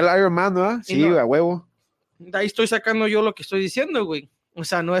 Como decía el Iron Man, ¿no? Sí, no, a huevo. De ahí estoy sacando yo lo que estoy diciendo, güey. O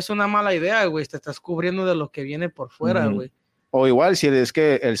sea, no es una mala idea, güey, te estás cubriendo de lo que viene por fuera, güey. O igual, si es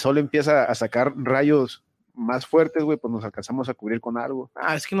que el sol empieza a sacar rayos más fuertes, güey, pues nos alcanzamos a cubrir con algo.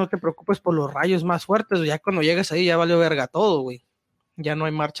 Es que no te preocupes por los rayos más fuertes, güey. Ya cuando llegues ahí ya valió verga todo, güey. Ya no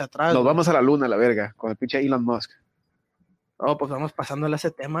hay marcha atrás. Nos vamos a la luna, la verga, con el pinche Elon Musk. Pues vamos pasándole a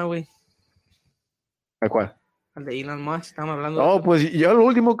ese tema, güey. ¿A cuál? Al de Elon Musk, estamos hablando. No, pues yo lo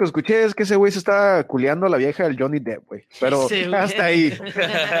último que escuché es que ese güey se está culeando a la vieja del Johnny Depp, güey. Pero hasta ahí.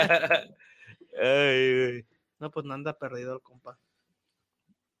 Ay, güey. No, pues no anda perdido el compa.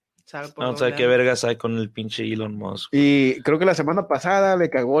 No sé qué vergas hay con el pinche Elon Musk. Y creo que la semana pasada le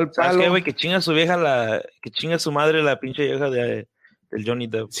cagó el palo. ¿Sabes qué, güey? Que chinga su vieja, que chinga su madre la pinche vieja del Johnny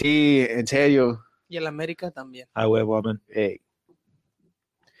Depp. Sí, en serio. Y el América también. Huevo, amén.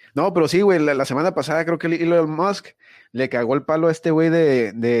 No, pero sí, güey, la semana pasada creo que Elon Musk le cagó el palo a este güey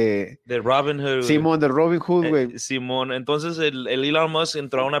de Robin Hood. Simón, de Robin Hood, güey. Simón, entonces el Elon Musk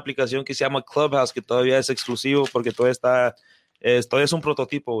entró a una aplicación que se llama Clubhouse, que todavía es exclusivo porque todavía es un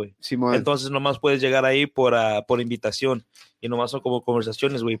prototipo, güey. Entonces nomás puedes llegar ahí por invitación y nomás son como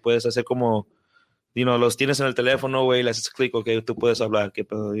conversaciones, güey. Puedes hacer como, los tienes en el teléfono, güey, le haces clic, ok, tú puedes hablar, que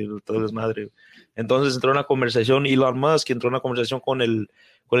todo es madre. Entonces entró una conversación, Elon Musk entró una conversación con el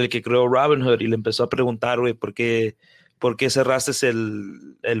que creó Robinhood y le empezó a preguntar, güey, ¿por qué cerraste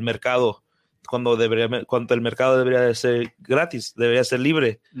el mercado cuando el mercado debería de ser gratis, debería ser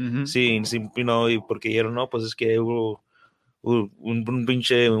libre? Sin y porque dijeron, no, pues es que hubo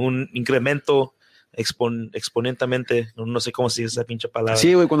un incremento exponentemente, no sé cómo se dice esa pinche palabra.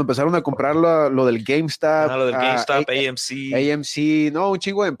 Sí, güey, cuando empezaron a comprar lo del GameStop. Lo del GameStop, AMC. AMC, no, un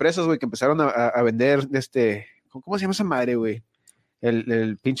chingo de empresas, güey, que empezaron a vender ¿cómo se llama esa madre, güey?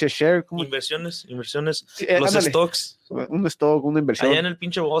 El pinche share. ¿cómo? Inversiones, sí, los stocks. Un stock, una inversión. Allá en el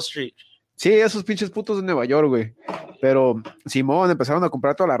pinche Wall Street. Sí, esos pinches putos de Nueva York, güey. Pero Simón empezaron a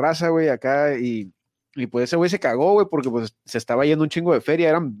comprar toda la raza, güey, acá y pues ese güey se cagó, güey, porque pues se estaba yendo un chingo de feria,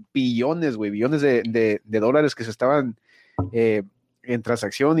 eran billones, güey, billones de dólares que se estaban en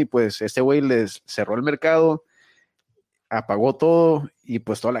transacción y pues este güey les cerró el mercado, apagó todo y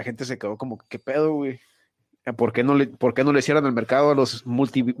pues toda la gente se quedó como, ¿qué pedo, güey? ¿Por qué no le cierran el mercado a los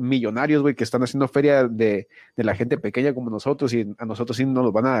multimillonarios, güey, que están haciendo feria de la gente pequeña como nosotros y a nosotros sí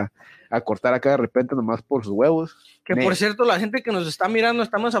nos van a cortar acá de repente nomás por sus huevos? Que por cierto, la gente que nos está mirando,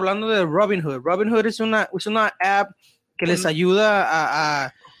 estamos hablando de Robinhood. Robinhood es una app que les ayuda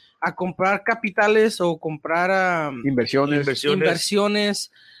a comprar capitales o comprar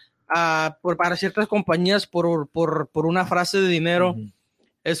inversiones para ciertas compañías por una frase de dinero.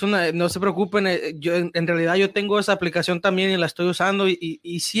 No se preocupen, en realidad yo tengo esa aplicación también y la estoy usando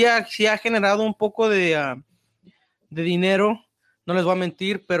y sí ha generado un poco de dinero, no les voy a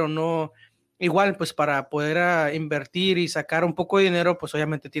mentir, pero no, igual pues para poder invertir y sacar un poco de dinero, pues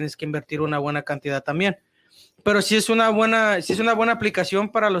obviamente tienes que invertir una buena cantidad también. Pero sí es una buena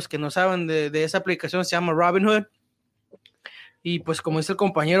aplicación para los que no saben de esa aplicación, se llama Robinhood. Y pues como dice el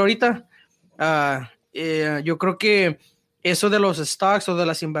compañero ahorita, yo creo que eso de los stocks o de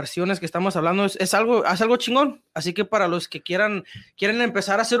las inversiones que estamos hablando es algo chingón. Así que para los que quieren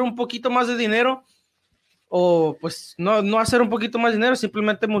empezar a hacer un poquito más de dinero o pues no hacer un poquito más de dinero,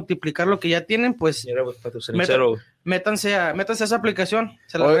 simplemente multiplicar lo que ya tienen, pues métanse a esa aplicación.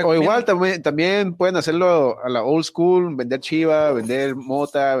 O igual también pueden hacerlo a la old school, vender chiva, vender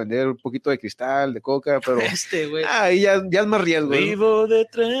mota, vender un poquito de cristal, de coca, pero ahí ya es más riesgo. Vivo de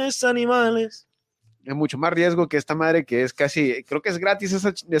 3 animales. Es mucho más riesgo que esta madre que es casi, creo que es gratis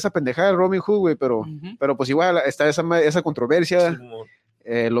esa pendejada de Robin Hood, güey, pero pues igual está esa controversia,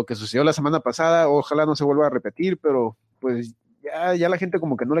 lo que sucedió la semana pasada, ojalá no se vuelva a repetir, pero pues ya la gente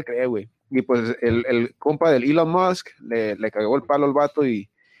como que no le cree, güey, y pues el compa del Elon Musk le cagó el palo al vato y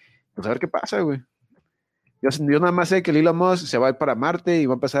pues a ver qué pasa, güey. Yo nada más sé que el Elon Musk se va a ir para Marte y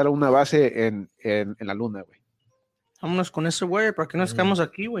va a empezar una base en la Luna, güey. Vámonos con ese güey, ¿para qué nos quedamos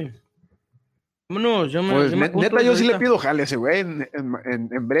aquí, güey? Vámonos, Pues yo me apunto neta, yo sí le ahorita. pido jale a ese güey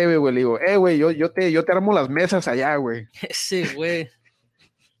en breve, güey. Le digo, güey, yo te armo las mesas allá, güey. Ese güey.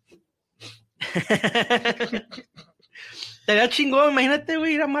 Estaría chingón, imagínate,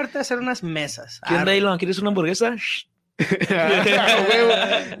 güey, ir a Marte a hacer unas mesas. ¿Qué onda, Elon? ¿Quieres una hamburguesa?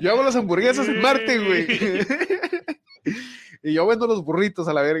 Yo hago las hamburguesas en Marte, güey. Y yo vendo los burritos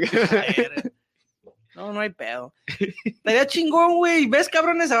a la verga. No hay pedo. Estaría chingón, güey. ¿Ves,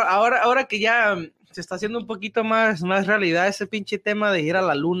 cabrones? Ahora que ya se está haciendo un poquito más realidad ese pinche tema de ir a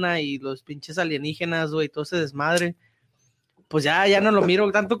la luna y los pinches alienígenas, güey, todo ese desmadre. Pues ya no lo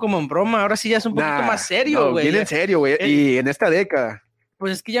miro tanto como en broma. Ahora sí ya es un poquito más serio, güey. Bien en serio, güey. Y en esta década.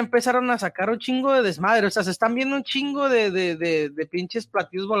 Pues es que ya empezaron a sacar un chingo de desmadre. O sea, se están viendo un chingo de pinches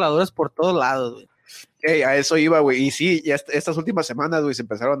platillos voladores por todos lados, güey. A eso iba, güey. Y sí, ya estas últimas semanas, güey, se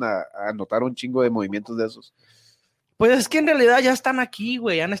empezaron a notar un chingo de movimientos de esos. Pues es que en realidad ya están aquí,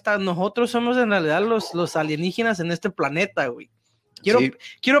 güey. Nosotros somos en realidad los alienígenas en este planeta, güey.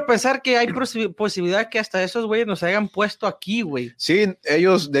 Quiero pensar que hay posibilidad que hasta esos güeyes nos hayan puesto aquí, güey. Sí,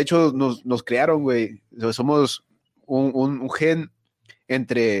 ellos, de hecho, nos crearon, güey. Somos un gen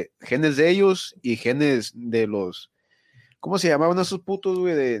entre genes de ellos y genes de los... ¿Cómo se llamaban esos putos,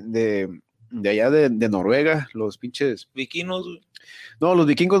 güey? De allá de Noruega, los pinches... Vikingos, güey. No, los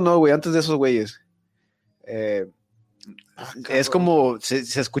vikingos no, güey, antes de esos güeyes. Es como...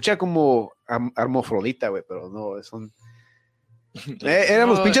 Se escucha como hermafrodita, güey, pero no, son... eran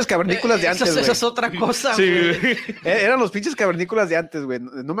los pinches cavernícolas de antes, güey. Eso es otra cosa, sí, güey. Eran los pinches cavernícolas de antes, güey.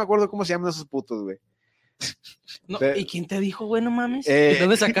 No me acuerdo cómo se llaman esos putos, güey. No, ¿y quién te dijo, güey, no mames? ¿De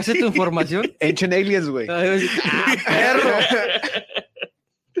dónde sacaste tu información? Ancient Aliens, güey. Perro.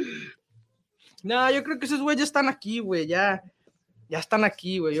 No, yo creo que esos güeyes están aquí, güey, ya están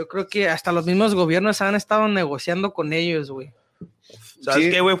aquí, güey. Yo creo que hasta los mismos gobiernos han estado negociando con ellos, güey. ¿Sabes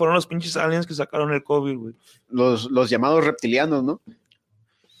qué, güey? Fueron los pinches aliens que sacaron el COVID, güey. Los llamados reptilianos, ¿no?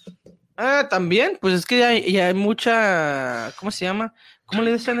 También, pues es que ya hay mucha... ¿Cómo se llama? ¿Cómo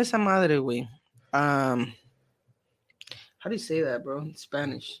le dicen a esa madre, güey? How do you say that, bro, in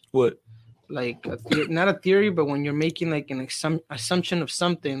Spanish? What? Like, not a theory, but when you're making like an assumption of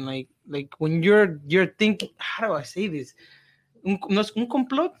something, like when you're thinking, how do I say this? ¿No es un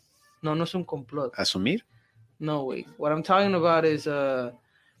complot? No es un complot. ¿Asumir? No, güey. What I'm talking about is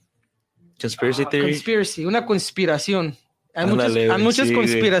Conspiracy theory. Conspiracy, una conspiración. Hay Ándale, muchas sí,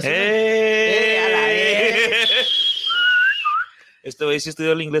 conspiraciones. A la Este güey sí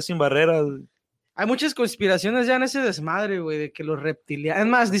estudió el inglés sin barreras. Hay muchas conspiraciones ya en ese desmadre, güey, de que los reptilianos... Es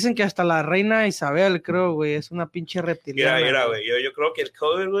más, dicen que hasta la reina Isabel, creo, güey, es una pinche reptiliana. Mira, güey, yo creo que el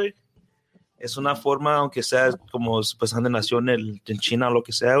COVID, güey, es una forma, aunque sea como pues nació en China o lo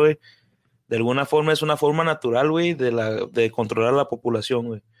que sea, güey, de alguna forma es una forma natural, güey, de controlar la población,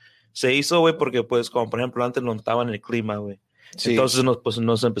 güey. Se hizo, güey, porque pues como por ejemplo antes no notaban el clima, güey. Sí. Entonces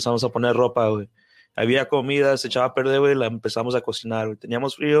nos empezamos a poner ropa, güey. Había comida, se echaba a perder, güey, la empezamos a cocinar, güey.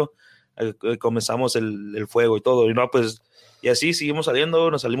 Teníamos frío, comenzamos el fuego y todo, y no, pues, y así seguimos saliendo,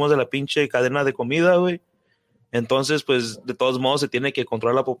 nos salimos de la pinche cadena de comida, güey. Entonces, pues, de todos modos se tiene que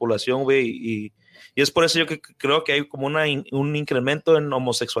controlar la población, güey, y es por eso yo creo que hay como un incremento en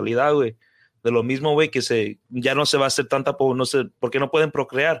homosexualidad, güey, de lo mismo, güey, que ya no se va a hacer tanta, no sé, porque no pueden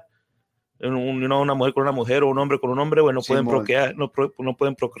procrear. Una mujer con una mujer o un hombre con un hombre, güey, no pueden procrear, no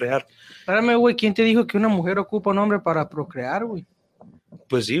pueden procrear. Espérame, güey, ¿quién te dijo que una mujer ocupa un hombre para procrear, güey?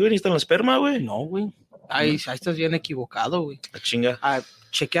 Pues sí, güey, necesitan la esperma, güey. No, güey. Ahí estás bien equivocado, güey. La chinga.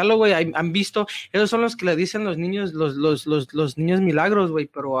 Chequealo, güey. Han visto, esos son los que le dicen los niños, los niños milagros, güey.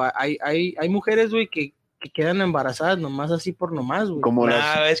 Pero hay mujeres, güey, que quedan embarazadas nomás así por nomás, güey.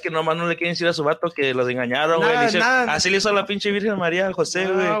 Es que nomás no le quieren decir a su vato que los engañaron, güey. Así le hizo a la pinche Virgen María a José,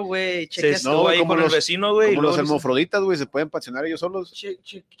 güey. No, güey. Se estuvo ahí con el vecino, güey. Como los hermafroditas, güey, se pueden pasionar ellos solos.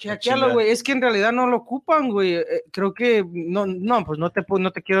 Chequealo, güey. Es que en realidad no lo ocupan, güey. Creo que pues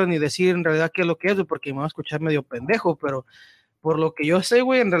no te quiero ni decir en realidad qué es lo que es, güey, porque me va a escuchar medio pendejo, pero por lo que yo sé,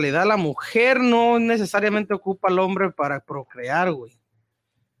 güey, en realidad la mujer no necesariamente ocupa al hombre para procrear, güey.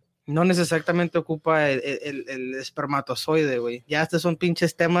 No necesariamente ocupa el espermatozoide, güey. Ya estos son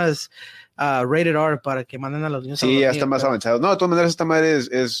pinches temas rated R para que manden a los niños. Sí, ya están más avanzados. No, de todas maneras, esta madre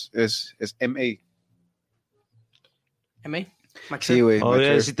es MA. ¿MA? Sí, güey.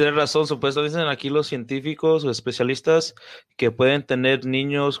 Oye, sí tienes razón. Supuestamente dicen aquí los científicos o especialistas que pueden tener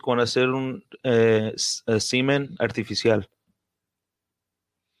niños con hacer un semen artificial.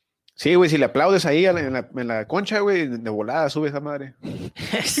 Sí, güey, si le aplaudes ahí en la concha, güey, de volada sube esa madre.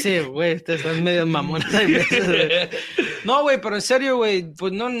 Sí, güey, ustedes están medio mamones a veces, güey. No, güey, pero en serio, güey,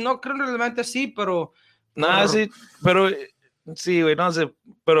 pues no creo realmente así, pero... Nada, sí, pero sí, güey, no sé,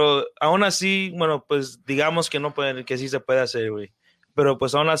 pero aún así, bueno, pues digamos que no pueden, que sí se puede hacer, güey. Pero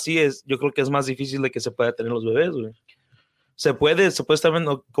pues aún así yo creo que es más difícil de que se pueda tener los bebés, güey. Se puede,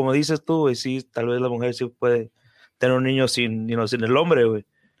 supuestamente, como dices tú, güey, sí, tal vez la mujer sí puede tener un niño sin el hombre, güey.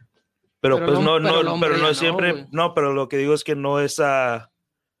 Pero pues pero no es siempre, no, pero lo que digo es que no es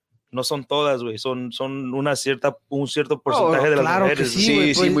no son todas, güey, son un cierto porcentaje de las mujeres. Que sí,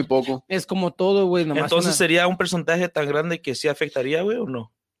 güey, sí, muy poco. Es como todo, güey. Entonces, ¿sería un porcentaje tan grande que sí afectaría, güey, o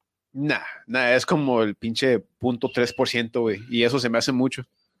no? Nah, es como el pinche 0.3%, güey, y eso se me hace mucho.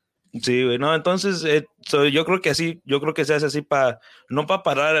 Sí, güey, no, entonces yo creo que se hace así no para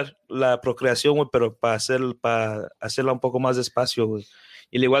parar la procreación, güey, pero para hacerla un poco más despacio, güey.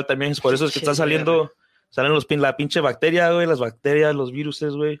 Y al igual también es por eso es que salen la pinche bacteria, güey, las bacterias, los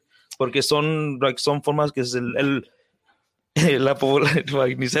viruses, güey, porque son formas que es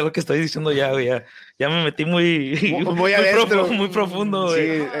ni sé lo que estoy diciendo ya, güey, ya me metí muy adentro. Muy profundo,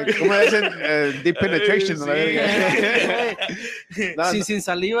 güey. Sí, ¿cómo dicen? Deep penetration, sí, la verga. Sin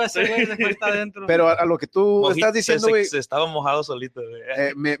saliva, sí, güey, se está adentro. Pero a lo que tú estás diciendo, güey. Se estaba mojado solito, güey.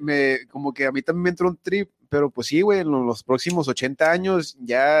 Como que a mí también me entró un trip, pero pues sí, güey, en los próximos 80 años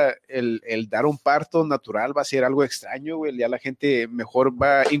ya el dar un parto natural va a ser algo extraño, güey. Ya la gente mejor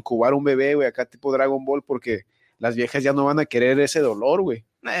va a incubar un bebé, güey, acá tipo Dragon Ball, porque las viejas ya no van a querer ese dolor, güey.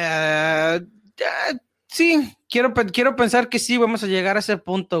 Sí, quiero pensar que sí, vamos a llegar a ese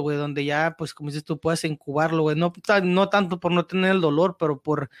punto, güey, donde ya, pues, como dices tú, puedes incubarlo, güey. No tanto por no tener el dolor, pero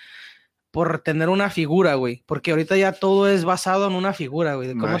por tener una figura, güey. Porque ahorita ya todo es basado en una figura, güey,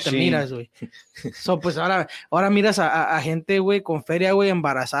 de cómo te miras, güey. Pues ahora miras a gente, güey, con feria, güey,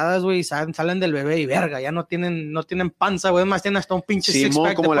 embarazadas, güey, y salen del bebé y verga, ya no tienen panza, güey, más tienen hasta un pinche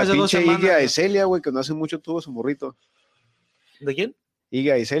six-pack como la pinche Iga y Celia, güey, que no hace mucho tuvo su morrito. ¿De quién?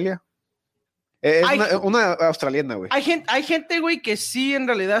 Iga y Celia. Es una australiana, güey. Hay gente, güey, que sí en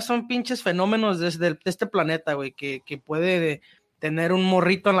realidad son pinches fenómenos de este planeta, güey, que puede tener un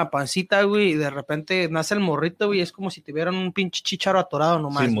morrito en la pancita, güey, y de repente nace el morrito, güey, es como si tuvieran un pinche chícharo atorado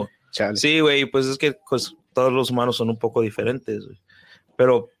nomás. Sí, güey, pues es que pues, todos los humanos son un poco diferentes, güey.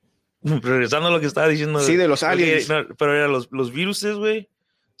 Pero regresando a lo que estaba diciendo. Sí, de los aliens. Pero era los viruses, güey,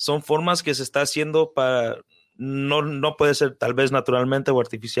 son formas que se está haciendo para... No puede ser tal vez naturalmente o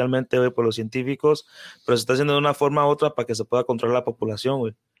artificialmente, güey, por los científicos, pero se está haciendo de una forma u otra para que se pueda controlar la población,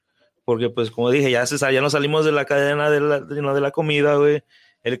 güey. Porque, pues, como dije, ya no salimos de la cadena de la comida, güey.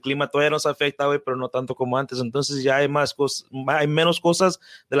 El clima todavía nos afecta, güey, pero no tanto como antes. Entonces ya hay hay menos cosas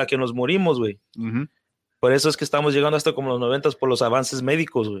de las que nos morimos, güey. Uh-huh. Por eso es que estamos llegando hasta como los 90 por los avances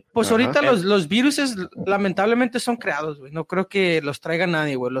médicos, güey. Pues ahorita los viruses lamentablemente son creados, güey. No creo que los traiga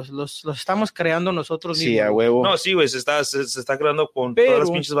nadie, güey. Los estamos creando nosotros mismos. Sí, a huevo. No, sí, güey, se está creando con todas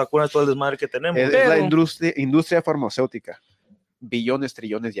las pinches vacunas, todo el desmadre que tenemos. Es la industria farmacéutica. Billones,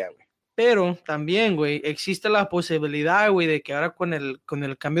 trillones ya, güey. Pero también, güey, existe la posibilidad, güey, de que ahora con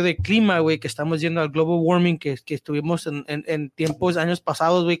el cambio de clima, güey, que estamos yendo al global warming, que estuvimos en años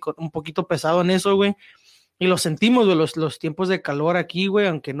pasados, güey, un poquito pesado en eso, güey. Y lo sentimos, güey, los tiempos de calor aquí, güey,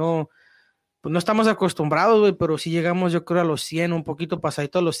 aunque pues no estamos acostumbrados, güey, pero sí llegamos, yo creo, a los 100, un poquito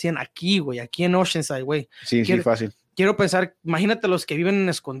pasadito a los 100 aquí, güey, aquí en Oceanside, güey. Sí, fácil. Quiero pensar, imagínate los que viven en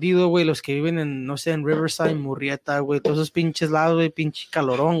Escondido, güey, los que viven en, no sé, en Riverside, Murrieta, güey, todos esos pinches lados, güey, pinche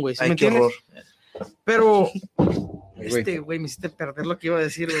calorón, güey. ¿Sí me entiendes? Horror. Pero, güey, me hiciste perder lo que iba a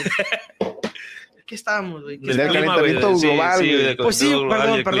decir, güey. ¿Qué estábamos, güey? Del calentamiento global, güey. Pues sí,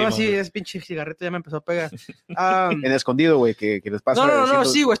 perdón, sí, es pinche cigarrito, ya me empezó a pegar. En Escondido, güey, que les pasa. No,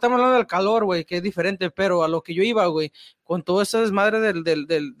 sí, güey, estamos hablando del calor, güey, que es diferente, pero a lo que yo iba, güey, con todo ese desmadre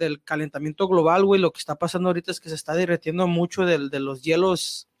del calentamiento global, güey, lo que está pasando ahorita es que se está derritiendo mucho de los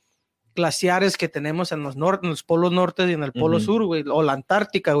hielos glaciares que tenemos en los polos norte y en el polo sur, güey, o la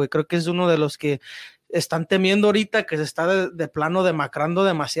Antártica, güey, creo que es uno de los que están temiendo ahorita, que se está de plano demacrando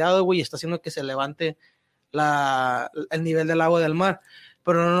demasiado, güey, y está haciendo que se levante el nivel del agua del mar.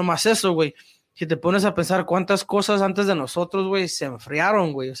 Pero no nomás eso, güey. Si te pones a pensar cuántas cosas antes de nosotros, güey, se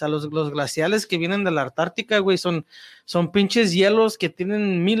enfriaron, güey. O sea, los glaciales que vienen de la Antártica, güey, son pinches hielos que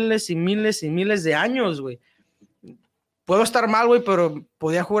tienen miles y miles y miles de años, güey. Puedo estar mal, güey, pero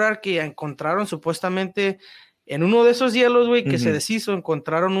podía jurar que encontraron supuestamente en uno de esos hielos, güey, que se deshizo,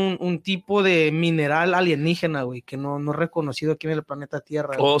 encontraron un tipo de mineral alienígena, güey, que no reconocido aquí en el planeta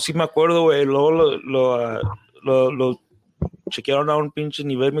Tierra. Oh, sí me acuerdo, güey. Luego chequearon a un pinche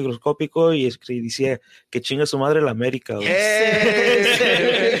nivel microscópico y decía que chinga su madre la América, güey.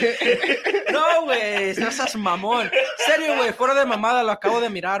 No, güey, no seas mamón. Serio, güey, fuera de mamada, lo acabo de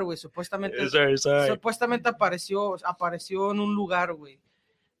mirar, güey. Supuestamente, supuestamente apareció en un lugar, güey.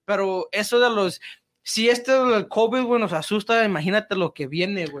 Pero eso de los... Si del COVID, güey, nos asusta, imagínate lo que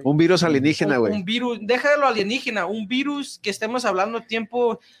viene, güey. Un virus alienígena, güey. Un virus, deja de lo alienígena, un virus que estemos hablando a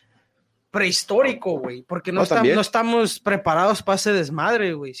tiempo prehistórico, güey. Porque no estamos preparados para ese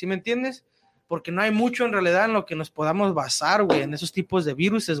desmadre, güey. ¿Sí me entiendes? Porque no hay mucho en realidad en lo que nos podamos basar, güey, en esos tipos de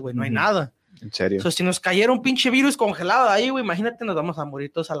viruses, güey. No hay nada. ¿En serio? O sea, si nos cayera un pinche virus congelado ahí, güey, imagínate, nos vamos a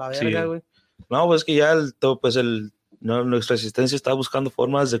morir todos a la verga, güey. No, pues que ya nuestra existencia está buscando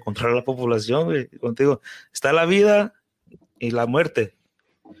formas de controlar la población, güey. Contigo, está la vida y la muerte.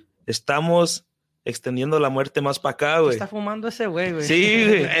 Estamos extendiendo la muerte más para acá, güey. Está fumando ese güey, güey. Sí,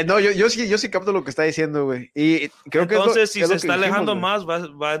 güey. No, yo sí capto lo que está diciendo, güey. Y creo que entonces, si se está alejando más,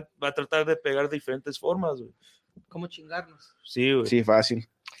 va a tratar de pegar de diferentes formas, güey. ¿Cómo chingarnos? Sí, güey. Sí, fácil.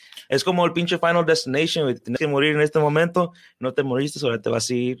 Es como el pinche Final Destination, güey. Tienes que morir en este momento, no te moriste, ahora te vas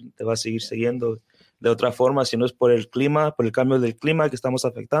a seguir siguiendo de otra forma, si no es por el clima, por el cambio del clima que estamos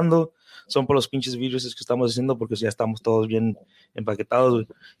afectando, son por los pinches virus que estamos haciendo, porque ya estamos todos bien empaquetados,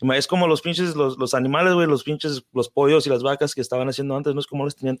 güey. Es como los pinches, los animales, güey, los pollos y las vacas que estaban haciendo antes, no es como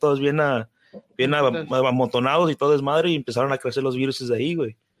los tenían todos bien amontonados y todo desmadre, y empezaron a crecer los virus de ahí,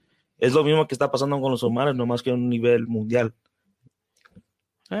 güey. Es lo mismo que está pasando con los humanos, nomás que a un nivel mundial.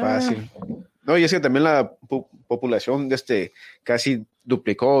 Fácil. No, y es que también la población casi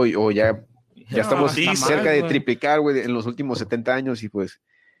duplicó o ya estamos cerca de triplicar, güey, en los últimos 70 años y pues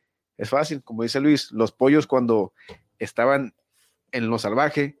es fácil. Como dice Luis, los pollos cuando estaban en lo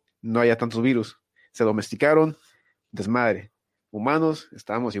salvaje no había tantos virus. Se domesticaron, desmadre. Humanos,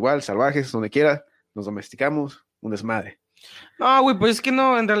 estábamos igual, salvajes, donde quiera, nos domesticamos, un desmadre. No, güey, pues es que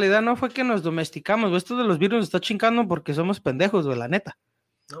no, en realidad no fue que nos domesticamos, güey. Esto de los virus nos está chingando porque somos pendejos, güey, la neta.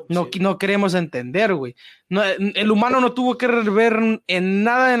 No queremos entender, güey. No, el humano no tuvo que ver en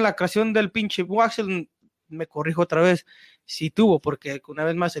nada en la creación del pinche Waxel. Me corrijo otra vez. Sí tuvo, porque una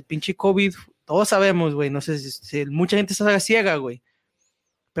vez más el pinche COVID, todos sabemos, güey. No sé si mucha gente está ciega, güey.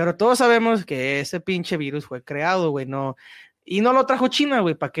 Pero todos sabemos que ese pinche virus fue creado, güey. No, y no lo trajo China,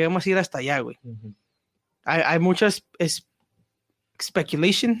 güey. ¿Para qué vamos a ir hasta allá, güey? Uh-huh. Hay muchas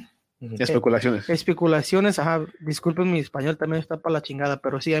speculation. Especulaciones, ajá, disculpen mi español también está para la chingada,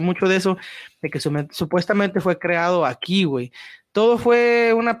 pero sí, hay mucho de eso, de que supuestamente fue creado aquí, güey. Todo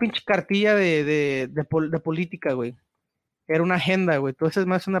fue una pinche cartilla de política, güey. Era una agenda, güey, todo eso es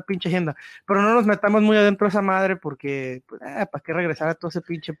más una pinche agenda. Pero no nos metamos muy adentro de esa madre porque, pues, ¿para qué regresar a todo ese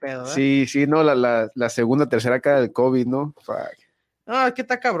pinche pedo, ¿verdad? Sí, no, la segunda, tercera cara del COVID, ¿no? Fuck. No, es que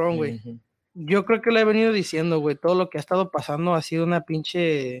está cabrón, güey. Uh-huh. Yo creo que le he venido diciendo, güey, todo lo que ha estado pasando ha sido una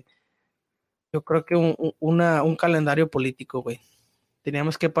pinche... Yo creo que un calendario político, güey.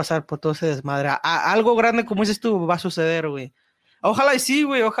 Teníamos que pasar por todo ese desmadre. Algo grande como dices tú va a suceder, güey. Ojalá y sí,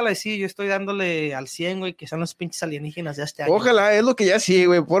 güey, ojalá y sí. Yo estoy dándole al 100, güey, que sean los pinches alienígenas de este año. Ojalá, es lo que ya sí,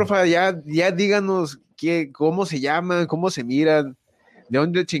 güey. Porfa, ya díganos cómo se llaman, cómo se miran, de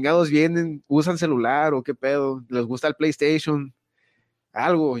dónde chingados vienen, usan celular o qué pedo, les gusta el PlayStation.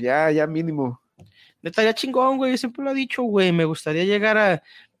 Algo, ya mínimo. Neta, ya chingón, güey. Yo siempre lo he dicho, güey. Me gustaría llegar a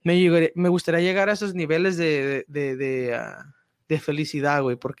esos niveles de felicidad,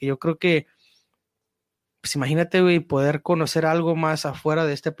 güey, porque yo creo que, pues imagínate, güey, poder conocer algo más afuera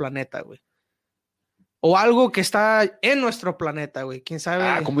de este planeta, güey. O algo que está en nuestro planeta, güey, quién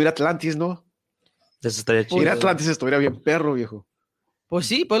sabe. Como ir a Atlantis, ¿no? Eso estaría chido. Ir a Atlantis estuviera bien perro, viejo. Pues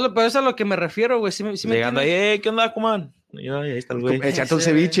sí, pues eso es a lo que me refiero, güey. ¿Sí llegando ahí, ¿qué onda, Kuman? Y ahí está el güey. Echate un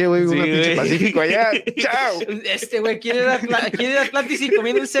ceviche, güey, sí, una pinche Pacífico allá. ¡Chao! Güey quiere ir a Atlantis y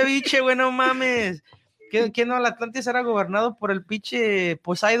comiendo un ceviche, güey, no mames. ¿Qué no? El Atlantis era gobernado por el pinche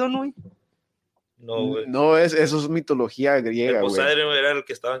Poseidon, güey. No, güey. No, eso es mitología griega, güey. Poseidon era el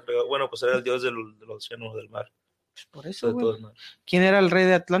que estaba entregado. Bueno, pues era el dios del océano, del mar. Pues por eso, güey. ¿Quién era el rey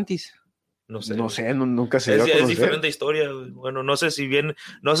de Atlantis? No sé, nunca se dio a conocer. Es diferente historia, güey. Bueno, no sé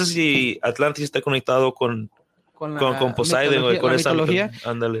si Atlantis está conectado con Poseidon, güey, con esa mitología.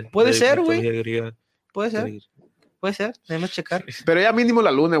 Ándale. Puede ser, güey. Puede ser, debemos checar. Pero ya mínimo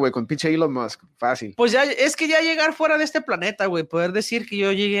la luna, güey, con pinche Elon Musk, fácil. Pues ya, es que ya llegar fuera de este planeta, güey, poder decir que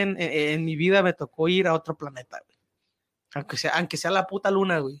yo llegué en mi vida me tocó ir a otro planeta, güey. Aunque sea la puta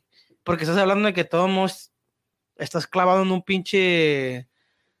luna, güey. Porque estás hablando de que todos estás clavado en un pinche,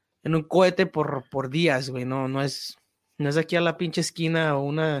 en un cohete por días, güey, no es de aquí a la pinche esquina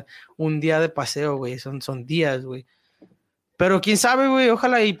o un día de paseo, güey, son días, güey. Pero quién sabe, güey,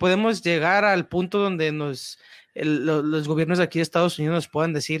 ojalá y podemos llegar al punto donde nos los gobiernos de aquí de Estados Unidos nos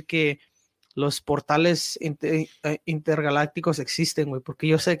puedan decir que los portales intergalácticos existen, güey, porque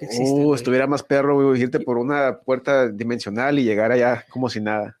yo sé que existen. Estuviera más perro, güey, irte por una puerta dimensional y llegar allá como si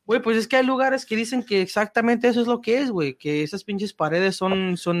nada. Güey, pues es que hay lugares que dicen que exactamente eso es lo que es, güey, que esas pinches paredes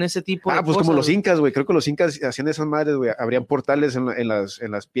son ese tipo de pues cosas, como los güey. incas, güey, creo que los incas hacían esas madres, güey, abrían portales en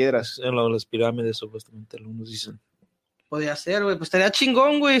las piedras. En las pirámides, supuestamente, algunos dicen. Podría ser, güey, pues estaría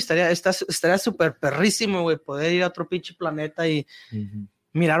chingón, güey, estaría súper perrísimo, güey, poder ir a otro pinche planeta y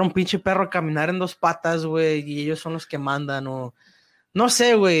mirar un pinche perro caminar en 2 patas, güey, y ellos son los que mandan, o no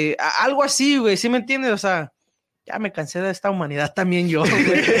sé, güey, algo así, güey, ¿sí me entiendes? O sea, ya me cansé de esta humanidad también yo,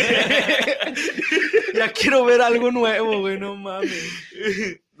 güey. Ya quiero ver algo nuevo, güey, no mames.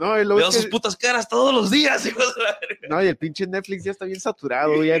 No, y luego veo sus putas caras todos los días, hijos de la verga. No, y el pinche Netflix ya está bien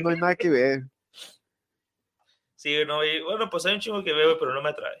saturado, ya no hay nada que ver. Sí, no, y bueno, pues hay un chingo que veo, pero no me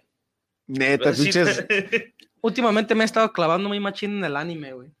atrae. Neta, pinches. Últimamente me he estado clavando muy machín en el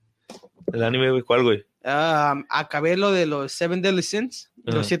anime, güey. ¿El anime, güey? ¿Cuál, güey? Acabé lo de los 7 Deadly Sins,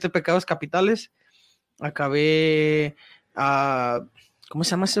 los 7 pecados capitales. Acabé, ¿cómo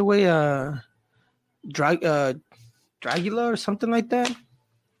se llama ese güey? Dragula or something like that.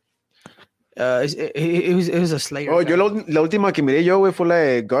 It was a Slayer. Yo la última que miré yo, güey, fue la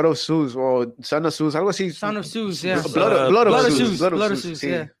de God of Zeus o Son of Zeus, algo así. Son of Zeus, yeah. Blood of Zeus, sí.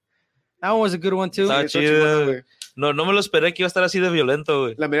 Yeah. That one was a good one too. Está chido, güey. No me lo esperé que iba a estar así de violento,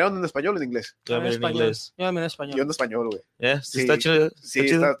 güey. ¿La miraron en español o en inglés? Yo la miré en inglés. Yo la miré en español. Yo en español, güey. Sí, está chido. Sí,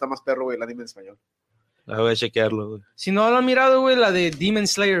 está más perro, güey, el anime en español. Voy a chequearlo, güey. Si no lo han mirado, güey, la de Demon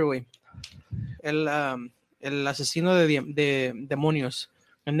Slayer, güey. El asesino de demonios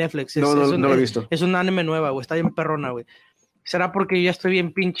en Netflix. No lo he visto. Es un anime nueva, güey. Está bien perrona, güey. Será porque ya estoy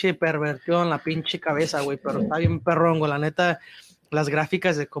bien pinche pervertido en la pinche cabeza, güey. Pero está bien perrón, güey. La neta, las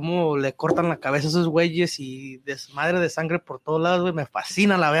gráficas de cómo le cortan la cabeza a esos güeyes y desmadre de sangre por todos lados, güey. Me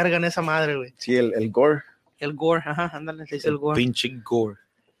fascina la verga en esa madre, güey. Sí, el gore. El gore, ajá, ándale, se dice el gore. Pinche gore.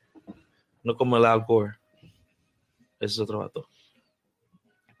 No como el Al Gore. Ese es otro vato.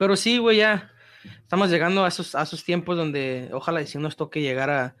 Pero sí, güey, ya estamos llegando a esos tiempos donde ojalá y si nos toque llegar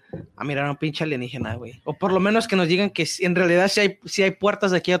a mirar a un pinche alienígena, güey. O por lo menos que nos digan que en realidad sí hay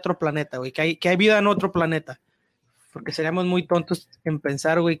puertas de aquí a otro planeta, güey. Que hay vida en otro planeta. Porque seríamos muy tontos en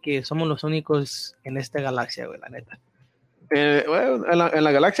pensar, güey, que somos los únicos en esta galaxia, güey, la neta. Bueno, en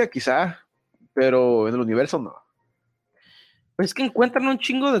la galaxia quizá, pero en el universo no. Pues es que encuentran un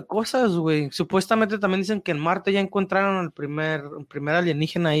chingo de cosas, güey. Supuestamente también dicen que en Marte ya encontraron el primer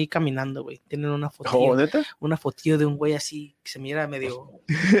alienígena ahí caminando, güey. Tienen una fotillo. ¿Neta? Una fotillo de un güey así que se mira medio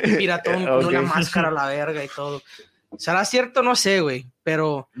piratón con una máscara a la verga y todo. ¿Será cierto? No sé, güey.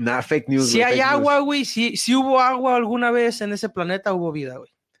 Pero fake news. Si hay agua, güey, si hubo agua alguna vez en ese planeta, hubo vida,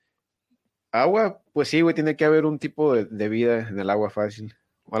 güey. Agua, pues sí, güey, tiene que haber un tipo de vida en el agua fácil.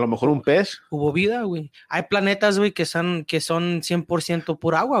 O a lo mejor un pez. Hubo vida, güey. Hay planetas, güey, que son 100%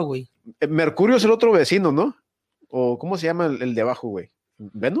 pura agua, güey. Mercurio es el otro vecino, ¿no? ¿O cómo se llama el de abajo, güey?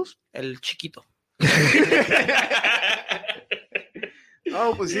 ¿Venus? El chiquito.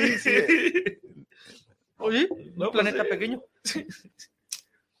 No, pues sí. Oye, un planeta pequeño.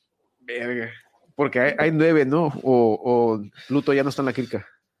 Verga. Porque hay 9, ¿no? O Pluto ya no está en la quirca.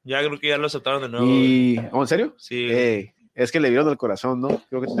 Ya creo que ya lo aceptaron de nuevo. ¿En serio? Sí. Es que le vieron el corazón, ¿no?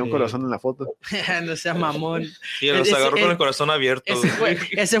 Creo que tenía un corazón en la foto. No sea mamón. Sí, los agarró con el corazón abierto.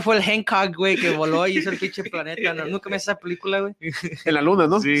 Ese fue el Hancock, güey, que voló y hizo el pinche planeta. ¿No? Nunca me hice esa película, güey. En la luna,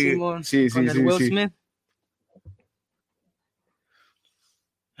 ¿no? Sí. Con el Will Smith.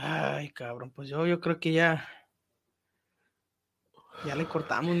 Ay, cabrón, pues yo creo que ya le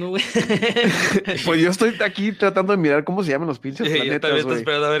cortamos, ¿no, güey? Pues yo estoy aquí tratando de mirar cómo se llaman los pinches planetas, yo también estoy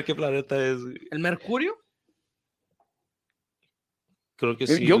esperando a ver qué planeta es, güey. ¿El Mercurio? Creo que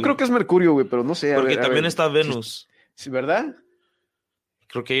sí. Yo creo que es Mercurio, güey, pero no sé. Porque también está Venus. Sí, ¿verdad?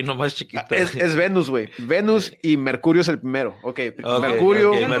 Creo que hay uno más chiquito. Es Venus, güey. Venus y Mercurio es el primero.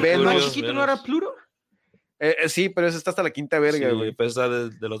 Mercurio, Venus. ¿El chiquito no era Plutón? Sí, pero ese está hasta la quinta verga, güey. Sí, pero está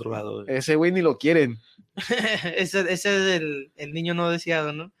del otro lado, güey. Ese güey ni lo quieren. ese es el niño no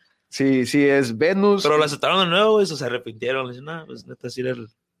deseado, ¿no? Sí, es Venus. Pero lo aceptaron de nuevo, güey, se arrepintieron. Le dicen, pues neta, sí era el...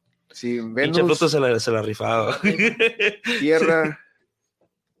 Sí, Venus. Venus. Pinche Pluto se la rifaba. Tierra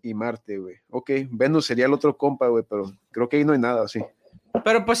y Marte, güey. Ok, Venus sería el otro compa, güey, pero creo que ahí no hay nada, sí.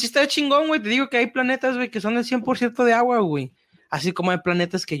 Pero pues sí está chingón, güey. Te digo que hay planetas, güey, que son del 100% de agua, güey. Así como hay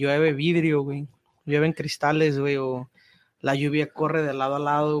planetas que llueve vidrio, güey. Llueven cristales, güey, o la lluvia corre de lado a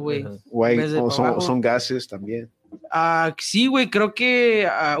lado, güey. O son gases también. Sí, güey, creo que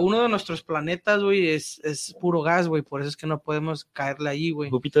uno de nuestros planetas, güey, es puro gas, güey. Por eso es que no podemos caerle allí, güey.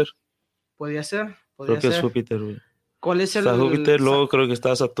 Júpiter. Podría ser, Creo que es Júpiter, güey. ¿Cuál es el...? Está Júpiter, luego creo que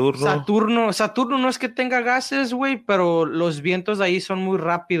está Saturno. Saturno no es que tenga gases, güey, pero los vientos de ahí son muy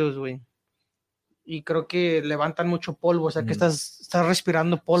rápidos, güey. Y creo que levantan mucho polvo, o sea que estás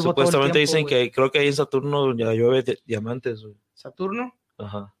respirando polvo Supuestamente todo el tiempo, dicen que creo que ahí en Saturno ya llueve diamantes, güey. ¿Saturno?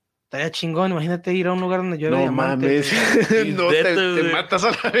 Ajá. Estaría chingón, imagínate ir a un lugar donde llueve diamantes. No mames, te matas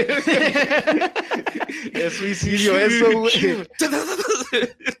a la vez. Es suicidio eso, güey.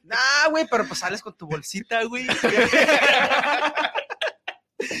 Nah, güey, pero pues sales con tu bolsita, güey.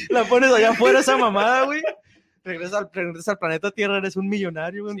 La pones allá afuera esa mamada, güey. Regresas al planeta Tierra, eres un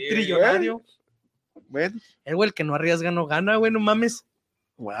millonario, güey, un trillonario. Bueno. Güey, el que no arriesga no gana, güey, no mames.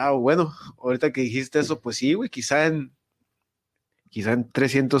 Wow, bueno, ahorita que dijiste eso, pues sí, güey, quizá en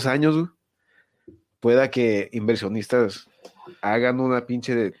 300 años, güey, pueda que inversionistas hagan una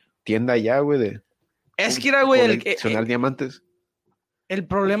pinche tienda allá, güey, es que era, güey, coleccionar diamantes. El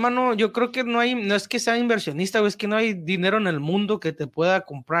problema yo creo que no es que sea inversionista, güey, es que no hay dinero en el mundo que te pueda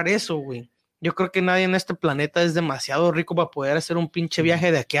comprar eso, güey. Yo creo que nadie en este planeta es demasiado rico para poder hacer un pinche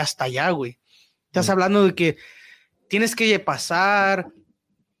viaje de aquí hasta allá, güey. Estás hablando de que tienes que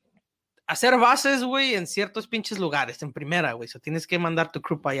hacer bases, güey, en ciertos pinches lugares, en primera, güey. O sea, tienes que mandar tu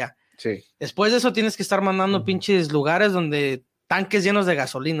crew para allá. Sí. Después de eso tienes que estar mandando pinches lugares donde tanques llenos de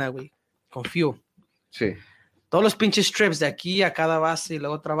gasolina, güey, con fuel. Sí. Todos los pinches trips de aquí a cada base y la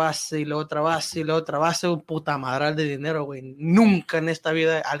otra base y la otra base y la otra base, un puta madral de dinero, güey. Nunca en esta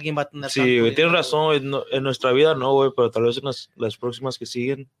vida alguien va a tener Sí, güey, tienes razón. En nuestra vida no, güey, pero tal vez en las próximas que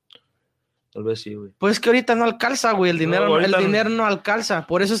siguen, tal vez sí, güey. Pues que ahorita no alcanza, güey. El dinero no alcanza.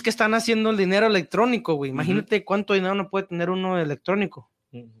 Por eso es que están haciendo el dinero electrónico, güey. Imagínate cuánto dinero no puede tener uno electrónico.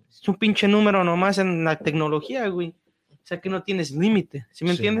 Es un pinche número nomás en la tecnología, güey. O sea que no tienes límite. ¿Sí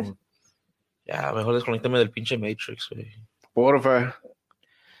me entiendes? Güey. Ya, mejor desconéctame del pinche Matrix, güey. Porfa.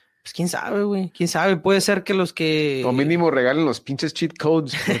 Pues quién sabe, güey. Quién sabe. Puede ser que los que... O mínimo regalen los pinches cheat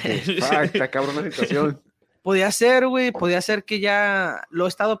codes. Porque está cabrón la situación. Podía ser, güey. Podía ser que ya... Lo he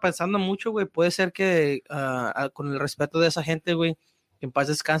estado pensando mucho, güey. Puede ser que con el respeto de esa gente, güey, que en paz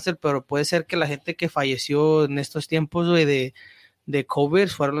descanse, pero puede ser que la gente que falleció en estos tiempos, güey, de COVID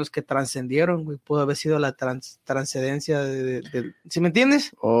fueron los que trascendieron, güey. Pudo haber sido la transcendencia ¿sí me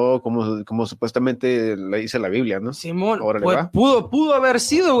entiendes? Como supuestamente le dice la Biblia, ¿no? Simón, pues, pudo haber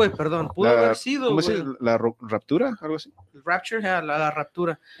sido, güey, perdón. Pudo haber sido, ¿cómo se dice? ¿La raptura? ¿Algo así? Rapture, la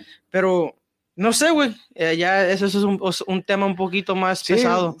raptura. Pero, no sé, güey. Ya eso es un tema un poquito más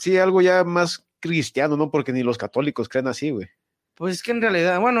pesado. Sí, algo ya más cristiano, ¿no? Porque ni los católicos creen así, güey. Pues es que en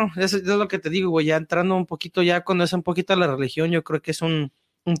realidad, bueno, eso es lo que te digo, güey, ya entrando un poquito, ya cuando es un poquito la religión, yo creo que es un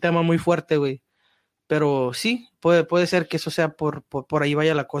tema muy fuerte, güey. Pero sí, puede ser que eso sea por ahí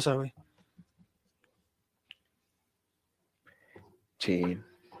vaya la cosa, güey. Sí.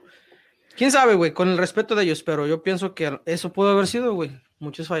 ¿Quién sabe, güey? Con el respeto de ellos, pero yo pienso que eso pudo haber sido, güey.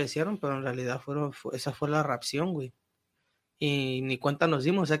 Muchos fallecieron, pero en realidad esa fue la rapción, güey. Y ni cuenta nos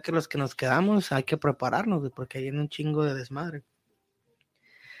dimos, o sea que los que nos quedamos hay que prepararnos, güey, porque hay un chingo de desmadre.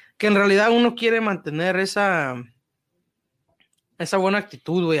 Que en realidad uno quiere mantener esa buena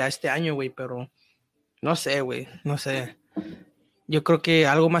actitud, güey, a este año, güey, pero no sé, güey, no sé. Yo creo que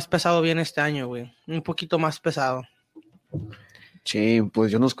algo más pesado viene este año, güey, un poquito más pesado. Sí,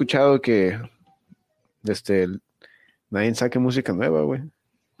 pues yo no he escuchado que nadie saque música nueva, güey.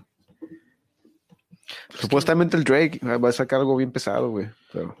 Supuestamente el Drake va a sacar algo bien pesado, güey.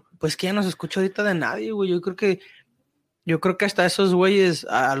 Pero... Pues que ya no se escucha ahorita de nadie, güey. Yo creo que hasta esos güeyes,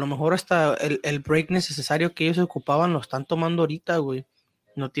 a lo mejor hasta el break necesario que ellos ocupaban lo están tomando ahorita, güey.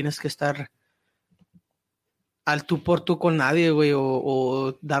 No tienes que estar al tú por tú con nadie, güey,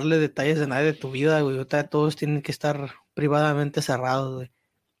 o darle detalles de nadie de tu vida, güey. Ahorita todos tienen que estar privadamente cerrados, güey.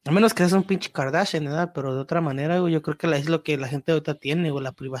 A menos que seas un pinche Kardashian, ¿verdad? Pero de otra manera, güey, yo creo que es lo que la gente ahorita tiene, güey,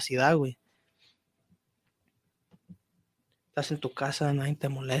 la privacidad, güey. Estás en tu casa, nadie te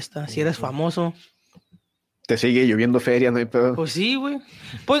molesta. Si eres famoso... Te sigue lloviendo feria, no hay pedo. Pues sí, güey.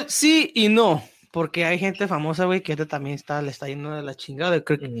 Pues sí y no. Porque hay gente famosa, güey, que también le está yendo de la chingada.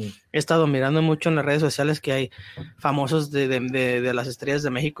 Creo que he estado mirando mucho en las redes sociales que hay famosos de las estrellas de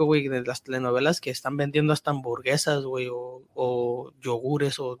México, güey, de las telenovelas que están vendiendo hasta hamburguesas, güey, o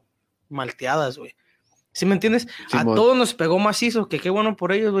yogures o malteadas, güey. ¿Sí me entiendes? Sí, a todos nos pegó macizo, que qué bueno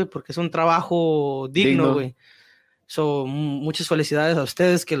por ellos, güey, porque es un trabajo digno, güey. Muchas felicidades a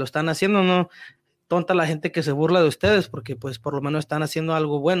ustedes que lo están haciendo, ¿no? Tonta la gente que se burla de ustedes, porque pues por lo menos están haciendo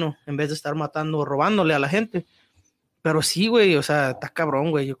algo bueno, en vez de estar matando o robándole a la gente. Pero sí, güey, o sea, está cabrón,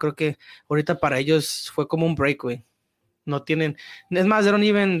 güey. Yo creo que ahorita para ellos fue como un break, güey. No tienen, es más, they don't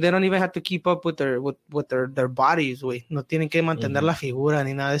even have to keep up with their bodies, güey. No tienen que mantener la figura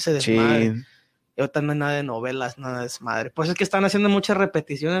ni nada de ese desmadre. Sí. Y ahorita no hay nada de novelas, nada de desmadre. Pues es que están haciendo muchas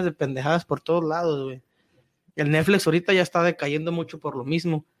repeticiones de pendejadas por todos lados, güey. El Netflix ahorita ya está decayendo mucho por lo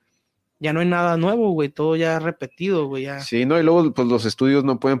mismo. Ya no hay nada nuevo, güey. Todo ya repetido, güey. Ya. Sí, no, y luego pues los estudios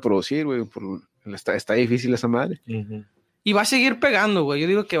no pueden producir, güey. Está difícil esa madre. Uh-huh. Y va a seguir pegando, güey. Yo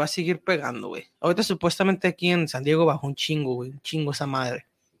digo que va a seguir pegando, güey. Ahorita supuestamente aquí en San Diego bajó un chingo, güey. Un chingo esa madre.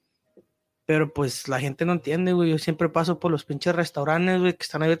 Pero pues la gente no entiende, güey. Yo siempre paso por los pinches restaurantes, güey, que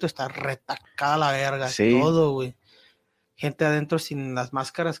están abiertos. Está retacada la verga. Sí. Todo, güey. Gente adentro sin las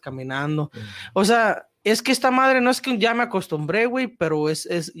máscaras caminando. O sea, es que esta madre no es que ya me acostumbré, güey, pero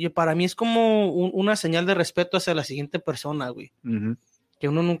para mí es como una señal de respeto hacia la siguiente persona, güey. Uh-huh. Que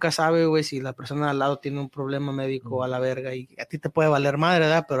uno nunca sabe, güey, si la persona al lado tiene un problema médico a la verga y a ti te puede valer madre,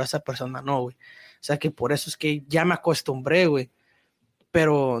 ¿verdad? Pero a esa persona no, güey. O sea que por eso es que ya me acostumbré, güey.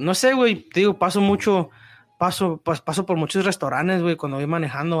 Pero no sé, güey, te digo, paso por muchos restaurantes, güey, cuando voy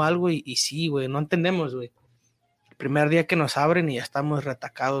manejando algo y sí, güey, no entendemos, güey. El primer día que nos abren y ya estamos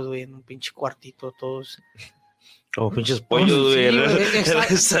retacados, güey, en un pinche cuartito todos. Como pinches pollos, güey.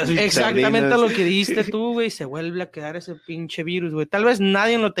 Sí, exactamente lo que dijiste tú, güey. Se vuelve a quedar ese pinche virus, güey. Tal vez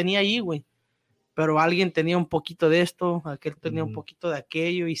nadie lo tenía ahí, güey. Pero alguien tenía un poquito de esto, aquel tenía un poquito de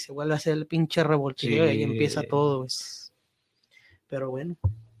aquello y se vuelve a hacer el pinche revoltillo y ahí empieza todo, güey. Pero bueno.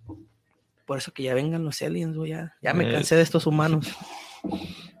 Por eso que ya vengan los aliens, güey. Ya me cansé de estos humanos.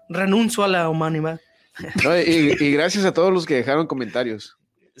 Renuncio a la humanidad. No, y gracias a todos los que dejaron comentarios.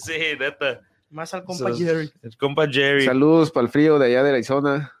 Sí, neta. Más al compa Jerry. El compa Jerry. Saludos para el frío de allá de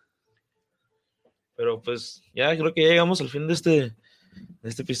Arizona. Pero pues ya creo que ya llegamos al fin de este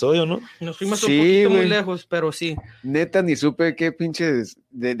episodio, ¿no? Nos fuimos un poquito muy lejos, pero sí. Neta, ni supe qué pinches,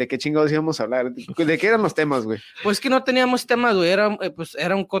 de qué chingados íbamos a hablar. ¿De qué eran los temas, güey? Pues que no teníamos temas, güey.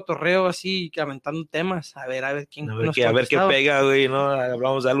 Era un cotorreo así, aventando temas. A ver quién nos contestaba. A ver qué pega, güey, ¿no?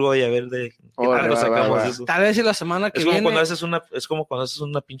 Hablamos de algo y a ver de qué tal sacamos eso. Tal vez si la semana que viene... Es como cuando haces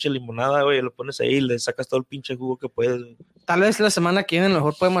una pinche limonada, güey, lo pones ahí y le sacas todo el pinche jugo que puedes, güey. Tal vez la semana que viene a lo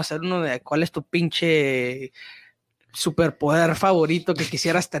mejor podemos hacer uno de cuál es tu pinche... superpoder favorito que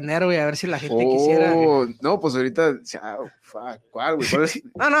quisieras tener, güey, a ver si la gente quisiera. No, pues ahorita, ¿cuál, güey?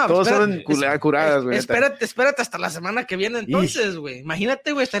 No, todos son curadas, güey. Espérate hasta la semana que viene entonces, güey.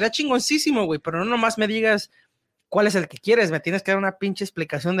 Imagínate, güey, estaría chingoncísimo, güey, pero no nomás me digas cuál es el que quieres, me tienes que dar una pinche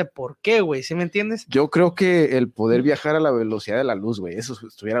explicación de por qué, güey, ¿sí me entiendes? Yo creo que el poder viajar a la velocidad de la luz, güey, eso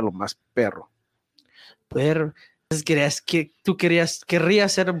estuviera lo más perro.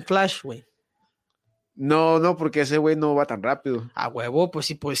 Querrías ser un Flash, güey. No, porque ese güey no va tan rápido. A huevo, pues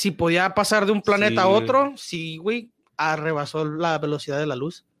sí podía pasar de un planeta a otro, sí, güey, rebasó la velocidad de la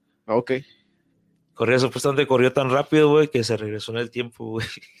luz. Ok. Supuestamente corrió tan rápido, güey, que se regresó en el tiempo, güey.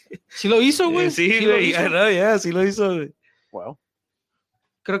 Sí lo hizo, güey. Sí, güey, sí lo hizo, güey. Wow.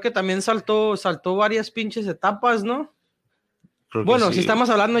 Creo que también saltó varias pinches etapas, ¿no? Bueno, si estamos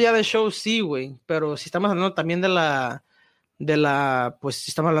hablando ya de shows, sí, güey, pero si estamos hablando también pues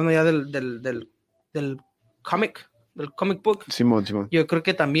si estamos hablando ya del comic book. Simón. Yo creo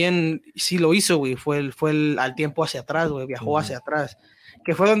que también sí lo hizo, güey. Fue al tiempo hacia atrás, güey. Viajó hacia atrás.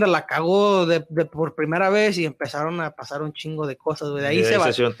 Que fue donde la cagó de por primera vez y empezaron a pasar un chingo de cosas, güey. De ahí se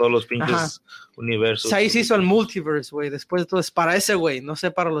hicieron todos los pinches universos. Ahí se hizo el multiverse, güey. Después, entonces, para ese güey, no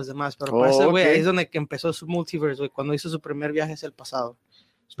sé para los demás, pero para ese güey, ahí es donde que empezó su multiverse, güey. Cuando hizo su primer viaje hacia el pasado.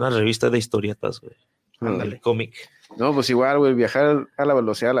 Es una revista de historietas, güey. Ándale. El cómic. No, pues igual, güey, viajar a la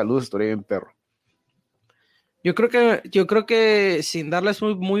velocidad de la luz estaría bien perro. Yo creo que sin darles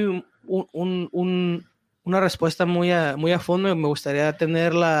una respuesta muy a fondo, me gustaría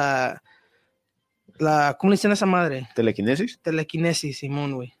tener ¿cómo le dicen a esa madre? ¿Telequinesis? Telequinesis,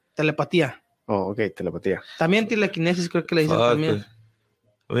 Simón, güey. Telepatía. Oh, ok, telepatía. También telequinesis creo que le dicen también. Güey.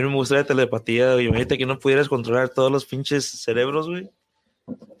 A mí no me gustaría telepatía, güey. Imagínate que no pudieras controlar todos los pinches cerebros, güey.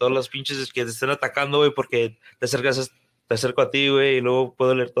 Todos los pinches que te estén atacando, güey, porque te acerco a ti, güey, y luego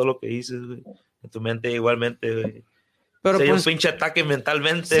puedo leer todo lo que dices, güey. En tu mente igualmente, güey. Pero sería pues, un pinche ataque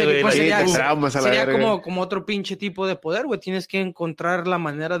mentalmente, güey. Pues sería como otro pinche tipo de poder, güey. Tienes que encontrar la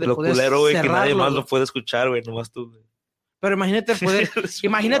manera de poder culero, güey, que nadie más güey. lo puede escuchar, güey, nomás tú, güey. Pero imagínate poder,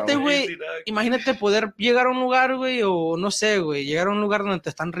 güey, imagínate poder llegar a un lugar, güey, o no sé, güey, llegar a un lugar donde te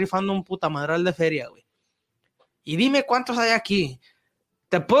están rifando un puta madral de feria, güey. Y dime cuántos hay aquí.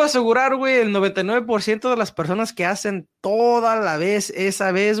 Te puedo asegurar, güey, el 99% de las personas que hacen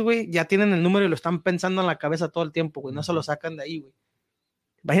esa vez, güey, ya tienen el número y lo están pensando en la cabeza todo el tiempo, güey. No se lo sacan de ahí, güey.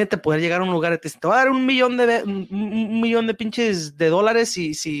 Imagínate poder llegar a un lugar y te va a dar un millón de pinches de dólares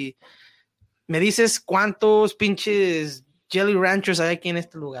si me dices cuántos pinches Jelly Ranchers hay aquí en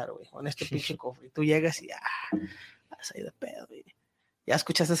este lugar, güey, o en este pinche cofre. Y tú llegas y vas ahí de pedo, güey. ya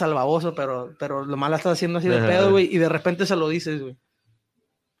escuchaste al baboso, pero lo mal la estás haciendo así de pedo, güey, y de repente se lo dices, güey.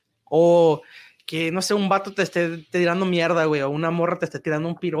 O que, no sé, un vato te esté tirando mierda, güey, o una morra te esté tirando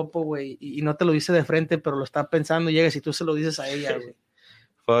un piropo, güey, y no te lo dice de frente, pero lo está pensando y llegas y tú se lo dices a ella, güey.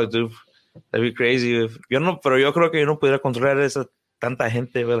 Fuck, dude. That'd be crazy, güey. Pero yo creo que yo no pudiera controlar esa tanta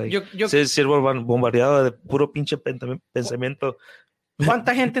gente, güey. Ser bombardeado de puro pinche pensamiento.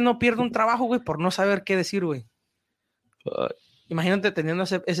 ¿Cuánta gente no pierde un trabajo, güey, por no saber qué decir, güey? Imagínate teniendo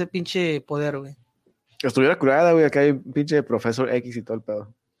ese pinche poder, güey. Estuviera curada, güey, acá hay un pinche profesor X y todo el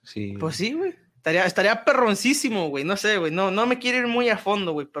pedo. Sí. Pues sí, güey. Estaría perroncísimo, güey. No sé, güey. No me quiero ir muy a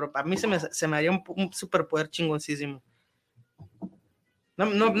fondo, güey, pero para mí se me haría un superpoder chingoncísimo.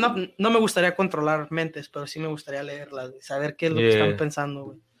 No me gustaría controlar mentes, pero sí me gustaría leerlas, güey. Saber qué es lo que están pensando,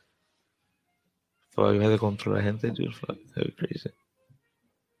 güey. Fuck, de controlar gente, dude. Fuck, that'd be crazy.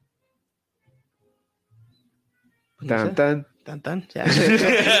 Tan. Ya.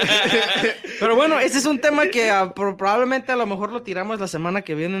 Pero bueno, ese es un tema que probablemente a lo mejor lo tiramos la semana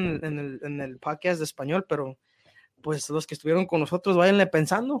que viene en el podcast de español, pero pues los que estuvieron con nosotros váyanle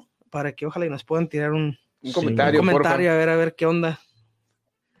pensando para que ojalá y nos puedan tirar un comentario a ver qué onda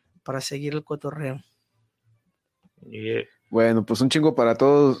para seguir el cotorreo. Yeah. Bueno, pues un chingo para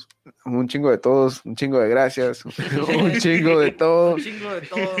todos, un chingo de todos, un chingo de gracias, un chingo de todo. Un chingo de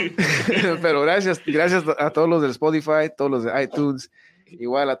todo. Pero gracias a todos los del Spotify, todos los de iTunes,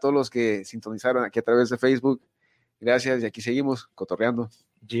 igual a todos los que sintonizaron aquí a través de Facebook. Gracias, y aquí seguimos cotorreando.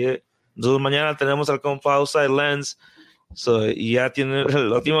 Yeah. Entonces mañana tenemos al compa Outside Lens. Y ya tiene,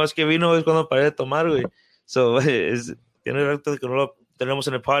 la última vez que vino es cuando paré de tomar, güey. Tiene rato que no lo tenemos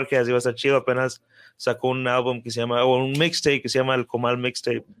en el podcast y va a estar chido. Apenas sacó un álbum que se llama, o un mixtape que se llama El Comal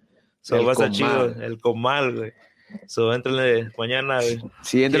Mixtape. Va a estar chido, El Comal, güey. Éntrenle mañana, güey.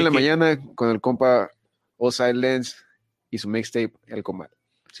 Sí, éntrenle mañana con el compa Outside Lens y su mixtape El Comal.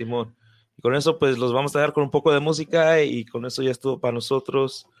 Simón. Y con eso, pues, los vamos a dejar con un poco de música y con eso ya estuvo para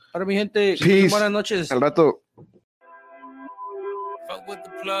nosotros. Ahora, mi gente, peace. Buenas noches. Al rato. Fuck with the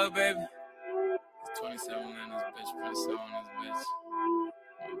plug, baby. It's 27 in this bitch, 27 in this bitch.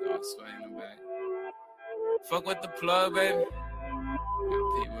 My dog sweating in the back. Fuck with the plug, baby. You gotta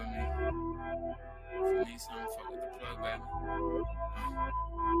pee with me. If you need something, fuck with the plug, baby.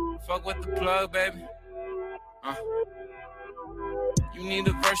 Fuck with the plug, baby. You need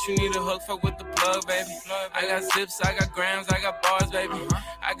a verse, you need a hook, fuck with the plug, baby. I got zips, I got grams, I got bars, baby.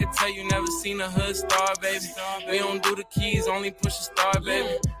 I can tell you never seen a hood star, baby. We don't do the keys, only push a star,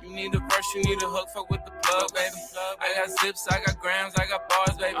 baby. You need a verse, you need a hook, fuck with the plug, baby. I got zips, I got grams, I got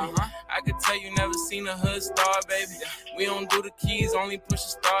bars, baby. I can tell you never seen a hood star, baby. We don't do the keys, only push a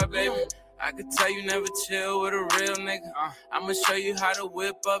star, baby. I could tell you never chill with a real nigga. I'ma show you how to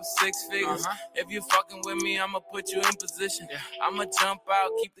whip up 6 figures. If you fucking with me, I'ma put you in position. I'ma jump out,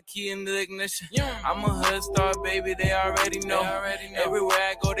 keep the key in the ignition. I'm a hood star, baby, they already know. Everywhere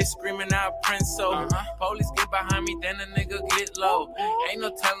I go, they screaming out Prince, so police get behind me, then the nigga get low. Ain't no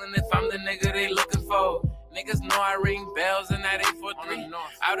telling if I'm the nigga they looking for. Niggas know I ring bells in that 843.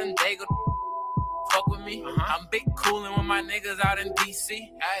 Out in Dago, fuck with me. I'm big coolin' with my niggas out in DC.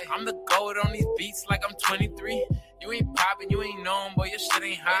 I'm the goat on these beats like I'm 23. You ain't poppin', you ain't known, boy, your shit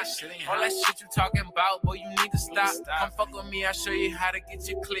ain't hot. All that shit you talking about, boy, you need to stop. Come fuck with me, I'll show you how to get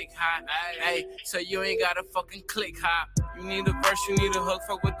your click hot. Hey, so you ain't gotta fucking click hop. You need a verse, you need a hook,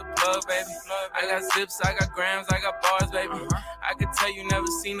 fuck with the plug, baby. I got zips, I got grams, I got bars, baby. I could tell you never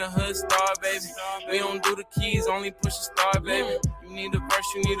seen a hood star, baby. We don't do the keys, only push a star, baby. You need a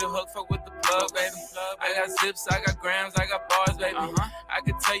verse, you need a hook, fuck with the plug, baby. I got zips, I got grams, I got bars, baby. I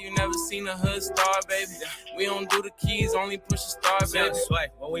could tell you never seen a hood star, baby. We don't do the keys, only push a star, baby.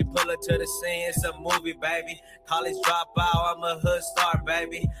 When we pull up to the scene, it's a movie, baby. College dropout, I'm a hood star,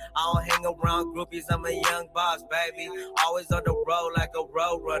 baby. I don't hang around groupies, I'm a young boss, baby. Always on the road like a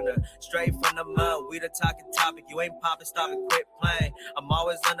road runner. Straight from the mud, we the talking topic. You ain't popping, stop and quit playing. I'm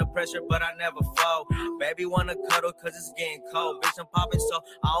always under pressure, but I never fold. Baby wanna cuddle cause it's getting cold. Bitch, I'm popping, so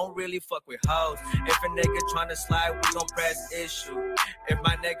I don't really fuck with hoes. If a nigga tryna slide, we gon' press issue. If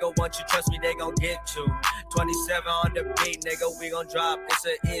my nigga want you, trust me, they gon' get you. 27 on the beat, nigga, we gon' drop, it's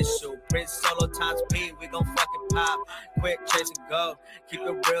an issue. Prince Solo times P, we gon' fucking pop. Quick, chase and go. Keep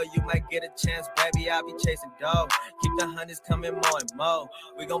it real, you might get a chance, baby, I'll be chasing dough. Keep the hundreds coming more and more,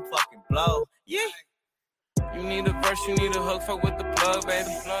 we gon' fucking blow. Yeah. You need a verse, you need a hook, fuck with the plug, baby.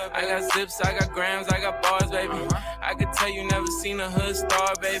 I got zips, I got grams, I got bars, baby. I could tell you never seen a hood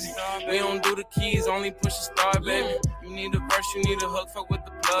star, baby. We don't do the keys, only push a star, baby. You need a verse, you need a hook, fuck with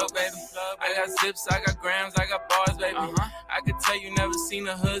the plug, baby. I got zips, I got grams, I got bars, baby. I could tell you never seen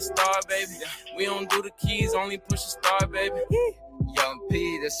a hood star, baby. We don't do the keys, only push a star, baby. Young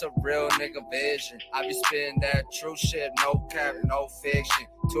P, this a real nigga vision. I be spitting that true shit, no cap, no fiction.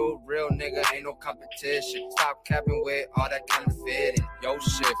 To a real nigga, ain't no competition. Stop capping with all that kind of fitting. Yo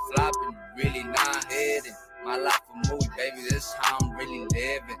shit flopping, really not hitting. My life a movie, baby, this how I'm really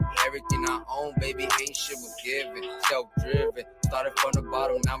living. Everything I own, baby, ain't shit was given. Self-driven, started from the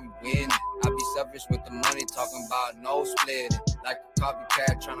bottom, now we winning. I be selfish with the money, talking about no splitting. Like a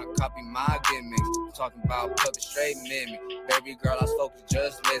copycat, trying to copy my gimmicks. Talking about puppet straight mimic. Baby girl, I spoke to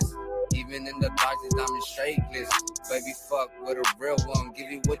just listen. Even in the darkest, I'm in straight glisten. Baby, fuck with a real one, give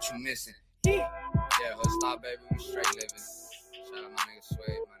you what you missing. Yeah, let's stop, baby, we straight living. Shout out my nigga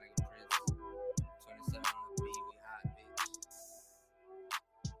Sway, my nigga Prince. 27 on the beat, we hot, bitch.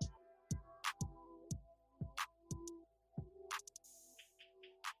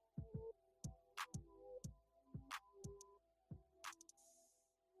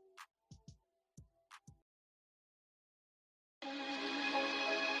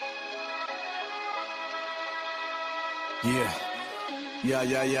 Yeah.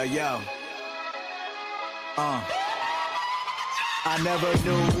 I never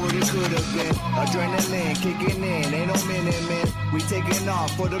knew what it could have been. Adrenaline kicking in, ain't no minute, man. We taking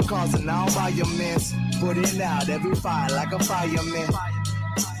off for the cause and now by your mess. Putting out every fire like a fireman.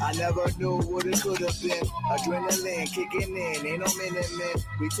 I never knew what it could have been. Adrenaline kicking in, ain't no minute, man.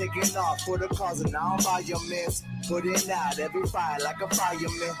 We taking off for the cause and now by your mess. Putting out every fire like a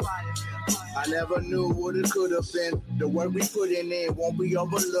fireman. I never knew what it could have been. The work we putting in won't be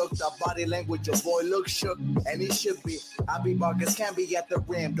overlooked. Our body language, your boy looks shook, and he should be. I be Marcus can be at the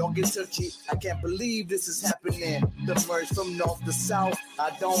rim. Don't get touchy. I can't believe this is happening. The merge from north to south.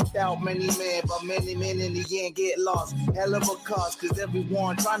 I don't doubt many men, but many men in the end get lost. Hell of a cause, cause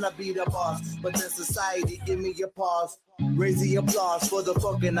everyone trying to be the boss. But then society, give me a pause. Raise the applause for the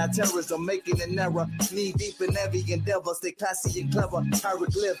fucking terrorism, making an error. Knee deep in every endeavor, stay classy and clever.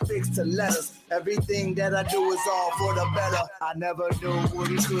 Hieroglyphics to letters. Everything that I do is all for the better. I never knew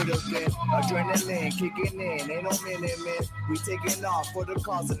what it could have been. Adrenaline kicking in, ain't no minute, man. We taking off for the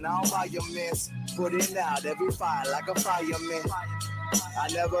cause and now by your miss. Putting out every fire like a fireman. I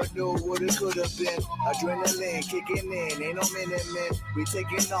never knew what it could have been. Adrenaline kicking in, ain't no minute, man. We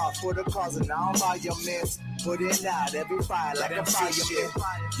taking off for the cause and now by your miss. Putting out every fire like a fireman.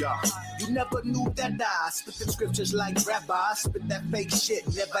 Yeah. You never knew that I spit the scriptures like rabbi. Spit that fake shit,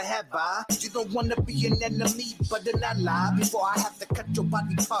 never have I. You don't wanna be an enemy, but then I lie. Before I have to cut your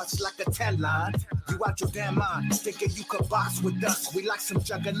body parts like a tan line. You out your damn mind, thinking you could box with us. We like some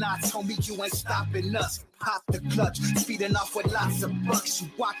juggernauts, homie, you ain't stopping us. Pop the clutch, speeding off with lots of bucks. You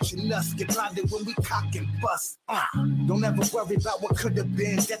watching us get blinded when we cock and bust. Don't ever worry about what could have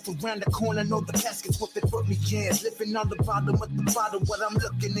been. Death around the corner, know the casket's what they put me in. Living on the bottom of the bottom, what I'm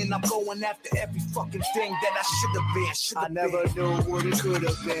looking in. I'm going after every fucking thing that I should have been. I never knew what it could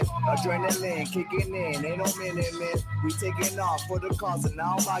have been. Adrenaline kicking in, ain't no minute, man. We taking off for the cause and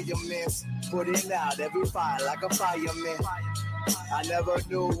now by your miss. Putting out every fire like a fireman. I never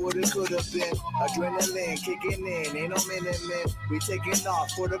knew what it could have been. Adrenaline kicking in, ain't no minute, man. We taking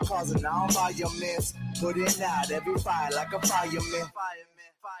off for the cause and now by your miss. Putting out every fire like a fireman.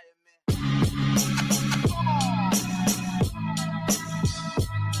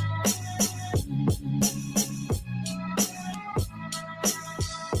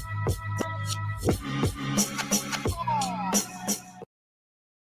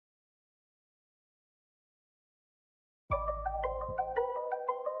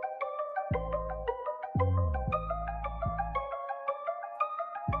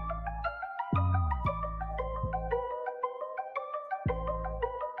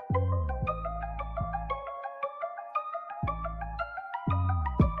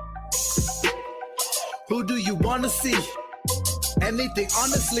 Who do you wanna see? Anything,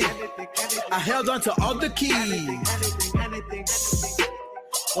 honestly. I held on to all the keys.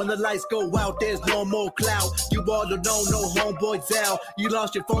 When the lights go out, there's no more cloud. You all don't know, no homeboys out. You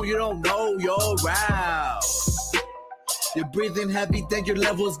lost your phone, you don't know your route. You're breathing heavy, then your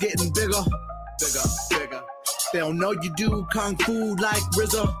level's getting bigger. Bigger. They don't know you do kung fu like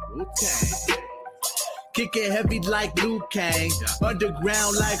RZA. Okay. Kick it heavy like Liu Kang.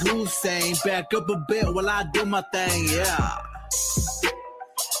 Underground like Hussein. Back up a bit while I do my thing, yeah.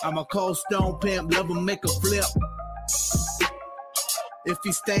 I'm a cold stone pimp, love him, make a flip. If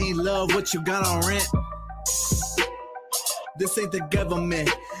you stay in love, what you got on rent? This ain't the government.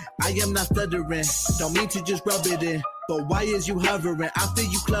 I am not stuttering. Don't mean to just rub it in. But why is you hovering? I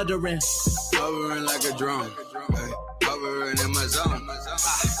feel you cluttering. Hovering like a drone. Hey, hovering in my zone.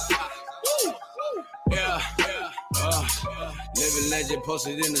 legend,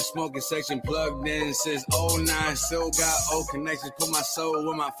 posted in the smoking section, plugged in since 09. Still got old connections, put my soul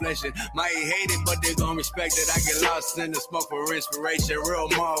with my flesh in. Might hate it, but they gon' respect it. I get lost in the smoke for inspiration. Real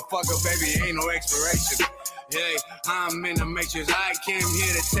motherfucker, baby, ain't no expiration. Hey, I'm in the matrix. I came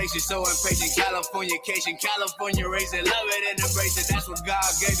here to taste you, so impatient. Californication, California raised it, love it and embrace it. That's what God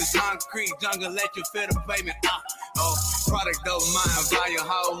gave us. Concrete jungle, let you feel the pavement. Product of my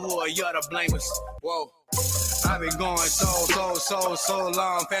environment. Who are you to blame us? Whoa. I've been going so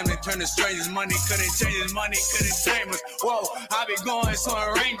long. Family turned to strangers. Money couldn't change us. Money couldn't tame us. Whoa, I've been going so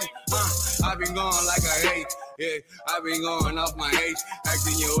arranged. I've been going like I hate. Yeah, I've been going off my age.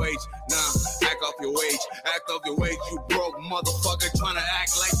 Acting your age. Nah, act off your wage. Act off your wage. You broke motherfucker trying to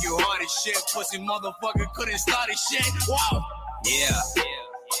act like you hard as shit. Pussy motherfucker couldn't start his shit. Whoa.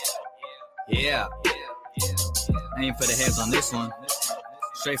 Yeah. Aim for the heads on this one.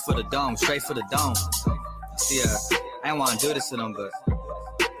 Straight for the dome. See, I ain't want to do this to them, but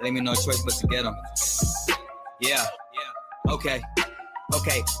they ain't me no choice but to get them. Yeah.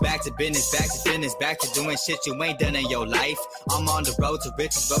 Okay, back to business, back to doing shit you ain't done in your life. I'm on the road to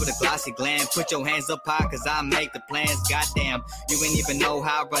riches, road to glossy gland. Put your hands up high, cause I make the plans. Goddamn, you ain't even know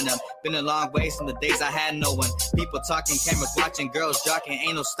how I run them. Been a long way from the days I had no one. People talking, cameras watching, girls jocking.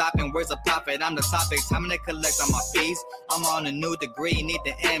 Ain't no stopping, where's the profit? I'm the topic, time to collect on my fees. I'm on a new degree, need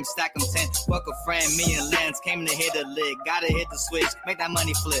the M, stack them 10. Fuck a friend, me and Lance came to hit a lick. Gotta hit the switch, make that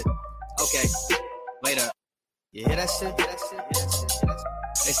money flip. Okay, later. You hear that shit?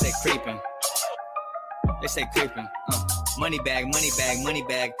 They say creeping. Money bag.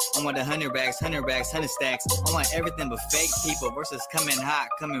 I want 100 racks, 100 stacks. I want everything but fake people versus coming hot,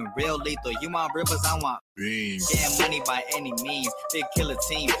 coming real lethal. You want rivers, I want beans. Getting money by any means. Big killer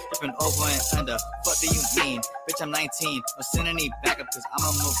team, flipping over and under. Fuck do you mean? Bitch, I'm 19. I'm sending any backup cause I'm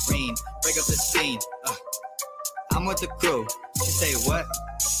a Marine. Break up the scene. I'm with the crew. She say what?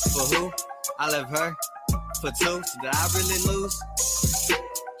 For who? I love her. For two, so did I really lose?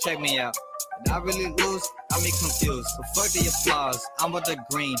 Check me out. Did I really lose? I'm confused. But fuck the applause. I'm with the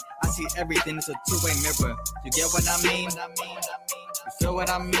green. I see everything. It's a two-way mirror. You get what I mean? You feel what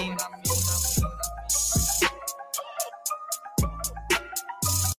I mean?